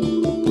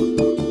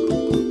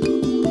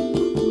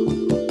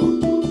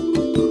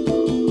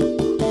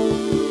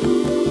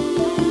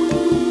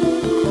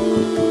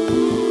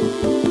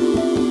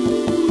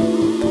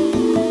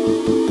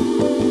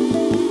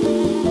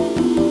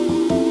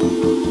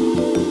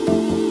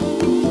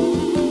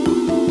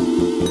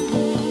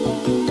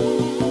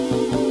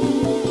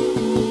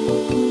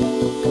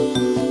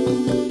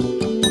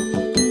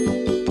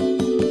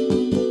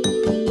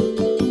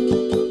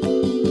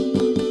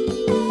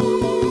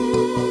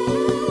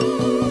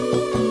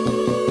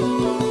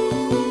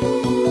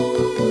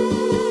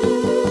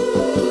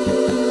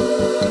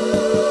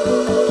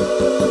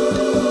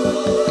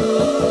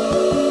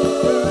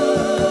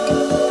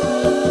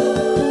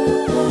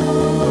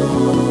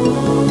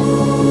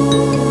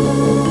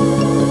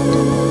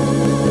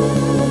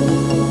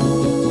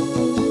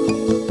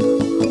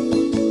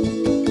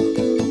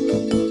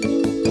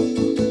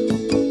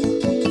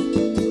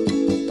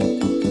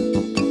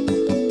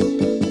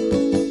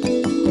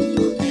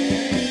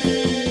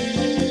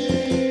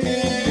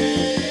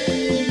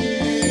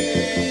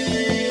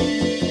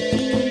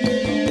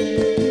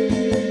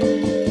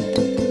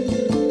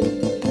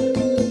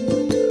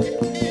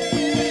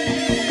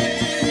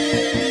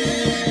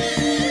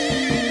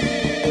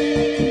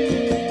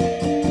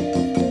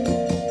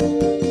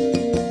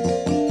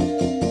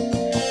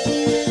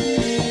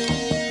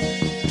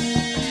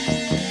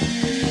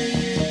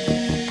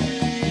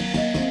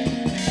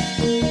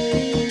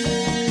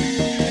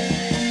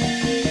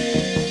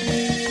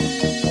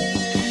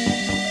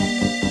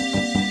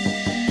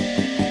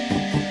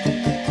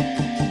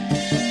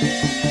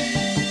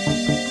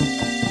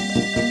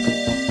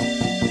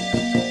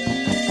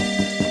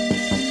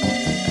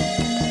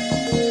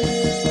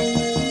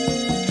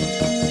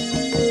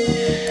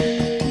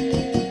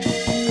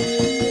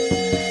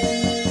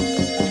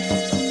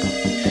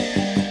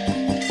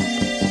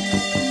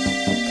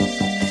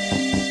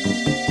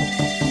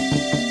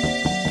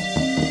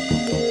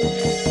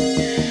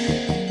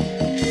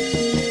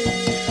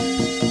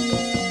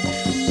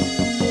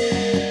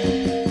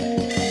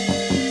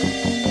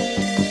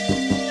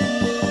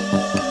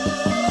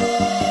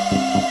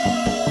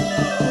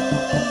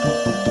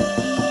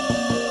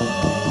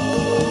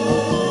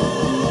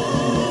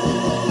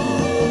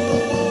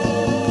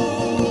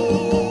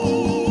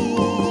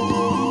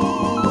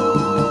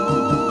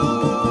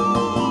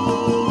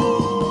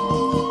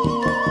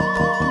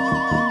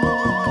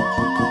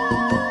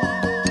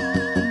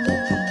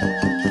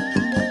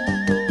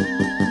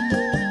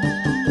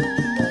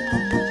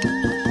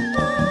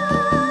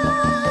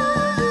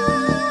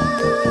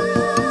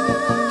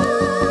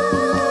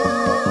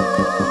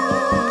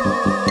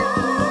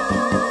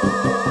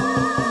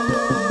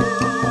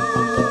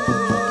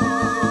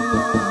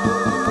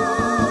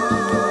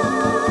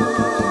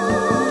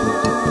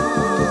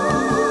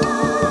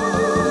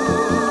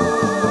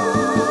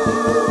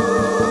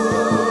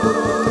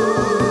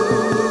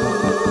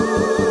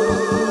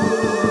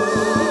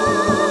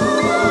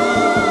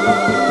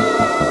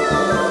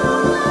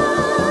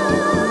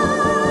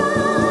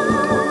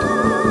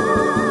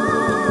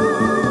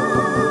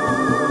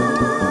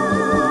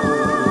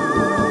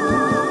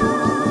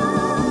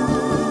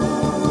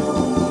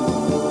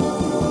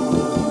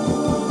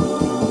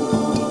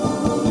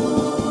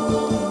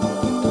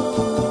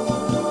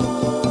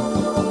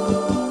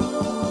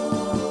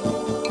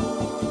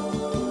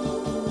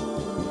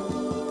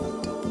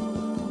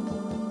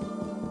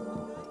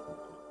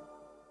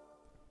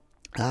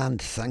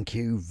 and thank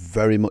you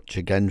very much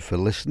again for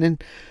listening.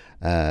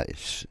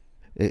 It's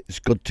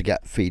good to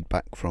get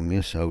feedback from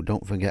you, so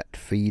don't forget to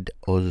feed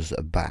us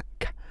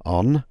back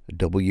on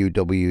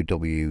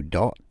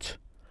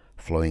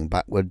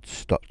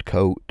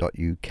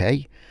www.flowingbackwards.co.uk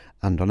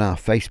and on our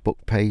Facebook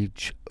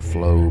page,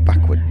 Flow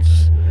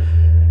Backwards.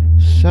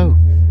 So,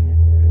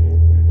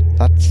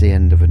 that's the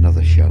end of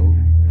another show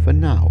for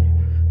now.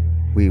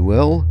 We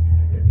will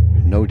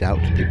no doubt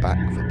be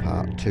back for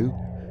part 2,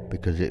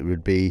 because it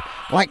would be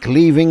like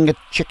leaving a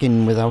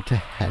chicken without a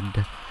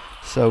head.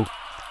 So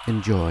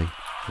enjoy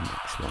the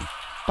next one.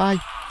 Bye.